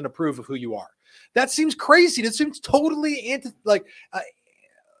else doesn't approve of who you are. That seems crazy. That seems totally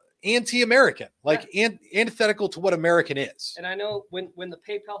anti-American, antithetical to what American is. And I know when the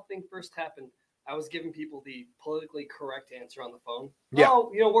PayPal thing first happened, I was giving people the politically correct answer on the phone. Yeah.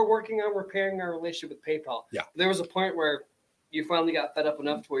 Oh, we're working on repairing our relationship with PayPal. Yeah. There was a point where you finally got fed up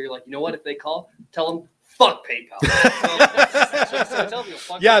enough to where you're like, you know what? If they call, tell them, fuck PayPal. So tell them,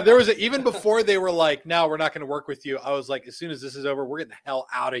 fuck yeah, PayPal. there was even before they were like, no, we're not going to work with you. I was like, as soon as this is over, we're getting the hell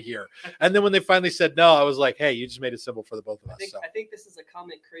out of here. And then when they finally said no, I was like, hey, you just made it simple for the both of us. I think this is a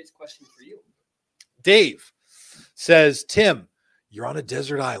comment craze question for you. Dave says, Tim, you're on a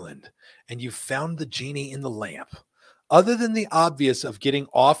desert island and you found the genie in the lamp. Other than the obvious of getting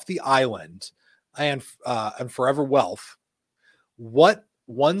off the island and forever wealth, what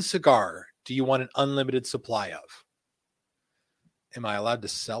one cigar do you want an unlimited supply of? Am I allowed to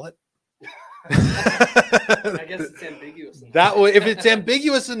sell it? I guess it's ambiguous enough. If it's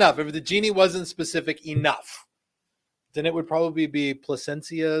ambiguous enough, if the genie wasn't specific enough, then it would probably be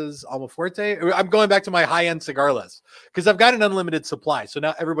Plasencia's Alma Fuerte. I'm going back to my high-end cigar list because I've got an unlimited supply. So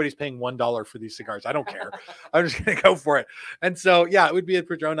now everybody's paying $1 for these cigars. I don't care. I'm just going to go for it. And so, yeah, it would be a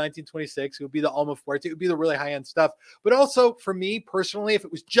Padron 1926. It would be the Alma Fuerte. It would be the really high-end stuff. But also for me personally, if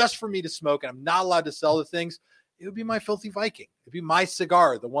it was just for me to smoke and I'm not allowed to sell the things, it would be my Filthy Viking. It'd be my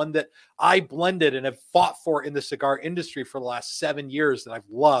cigar, the one that I blended and have fought for in the cigar industry for the last 7 years that I've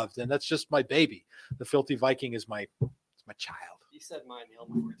loved. And that's just my baby. The Filthy Viking is my child. You said mine, the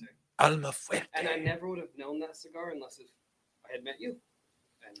Alma Fuerte. Alma Fuerte. And I never would have known that cigar unless I had met you.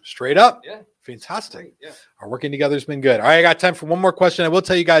 And straight up. Yeah. Fantastic. Great, yeah. Our working together has been good. All right, I got time for one more question. I will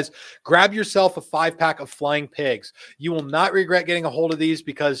tell you guys, grab yourself a 5-pack of Flying Pigs. You will not regret getting a hold of these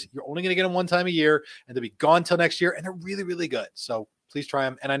because you're only going to get them one time a year and they'll be gone till next year. And they're really, really good. So please try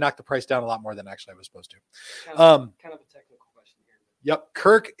them. And I knocked the price down a lot more than actually I was supposed to. Kind of a technical question here. Yep.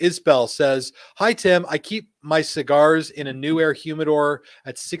 Kirk Isbell says, hi, Tim. I keep my cigars in a New Air humidor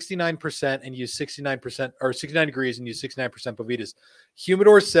at 69% and use 69% or 69 degrees and use 69% Povitas.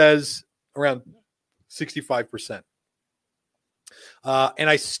 Humidor says around 65%. And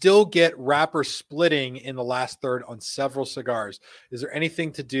I still get wrapper splitting in the last third on several cigars. Is there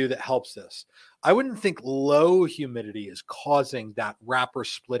anything to do that helps this? I wouldn't think low humidity is causing that wrapper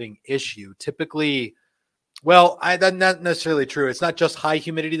splitting issue. Typically, well, that's not necessarily true. It's not just high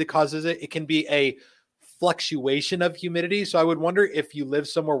humidity that causes it. It can be a fluctuation of humidity. So I would wonder if you live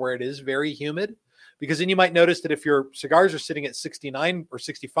somewhere where it is very humid, because then you might notice that if your cigars are sitting at 69 or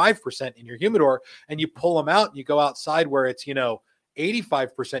 65% in your humidor and you pull them out and you go outside where it's,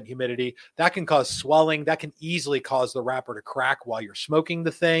 85% humidity, that can cause swelling. That can easily cause the wrapper to crack while you're smoking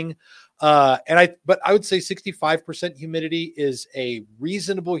the thing. But I would say 65% humidity is a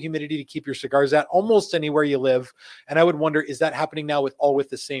reasonable humidity to keep your cigars at almost anywhere you live. And I would wonder, is that happening now with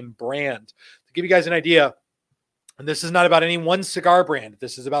the same brand? To give you guys an idea, And this is not about any one cigar brand.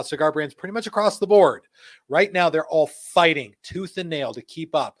 This is about cigar brands pretty much across the board. Right now, they're all fighting tooth and nail to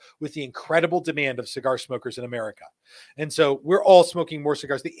keep up with the incredible demand of cigar smokers in America. And so we're all smoking more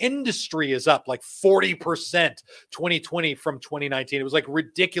cigars. The industry is up like 40% 2020 from 2019. It was like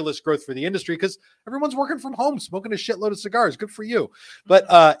ridiculous growth for the industry because everyone's working from home, smoking a shitload of cigars. Good for you. But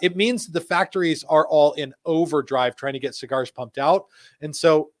it means the factories are all in overdrive trying to get cigars pumped out. And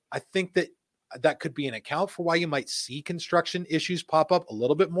so I think that could be an account for why you might see construction issues pop up a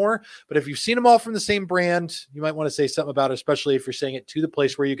little bit more. But if you've seen them all from the same brand, you might want to say something about it, especially if you're saying it to the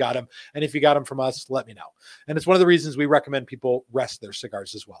place where you got them. And if you got them from us, let me know. And it's one of the reasons we recommend people rest their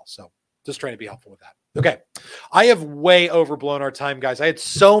cigars as well. So just trying to be helpful with that. Okay. I have way overblown our time, guys. I had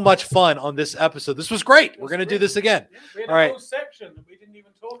so much fun on this episode. This was great. We're going to do this again. Yeah, we had all a right. whole section that we didn't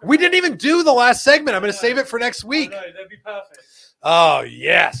even talk about. We didn't even do the last segment. I'm going to save it for next week. I know, that'd be perfect. Oh,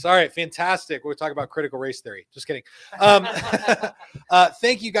 yes. All right. Fantastic. We'll talk about critical race theory. Just kidding.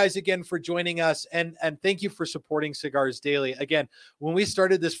 Thank you guys again for joining us. And thank you for supporting Cigars Daily. Again, when we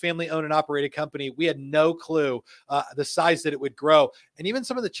started this family owned and operated company, we had no clue the size that it would grow and even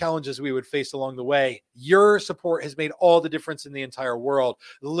some of the challenges we would face along the way. Your support has made all the difference in the entire world.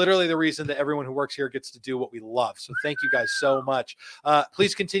 Literally the reason that everyone who works here gets to do what we love. So thank you guys so much.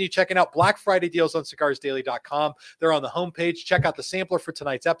 Please continue checking out Black Friday deals on cigarsdaily.com. They're on the homepage. Check out the sampler for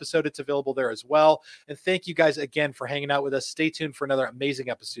tonight's episode. It's available there as well. And thank you guys again for hanging out with us. Stay tuned for another amazing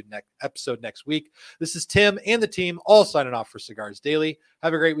episode next week. This is Tim and the team all signing off for Cigars Daily.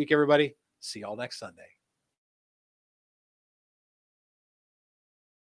 Have a great week, everybody. See y'all next Sunday.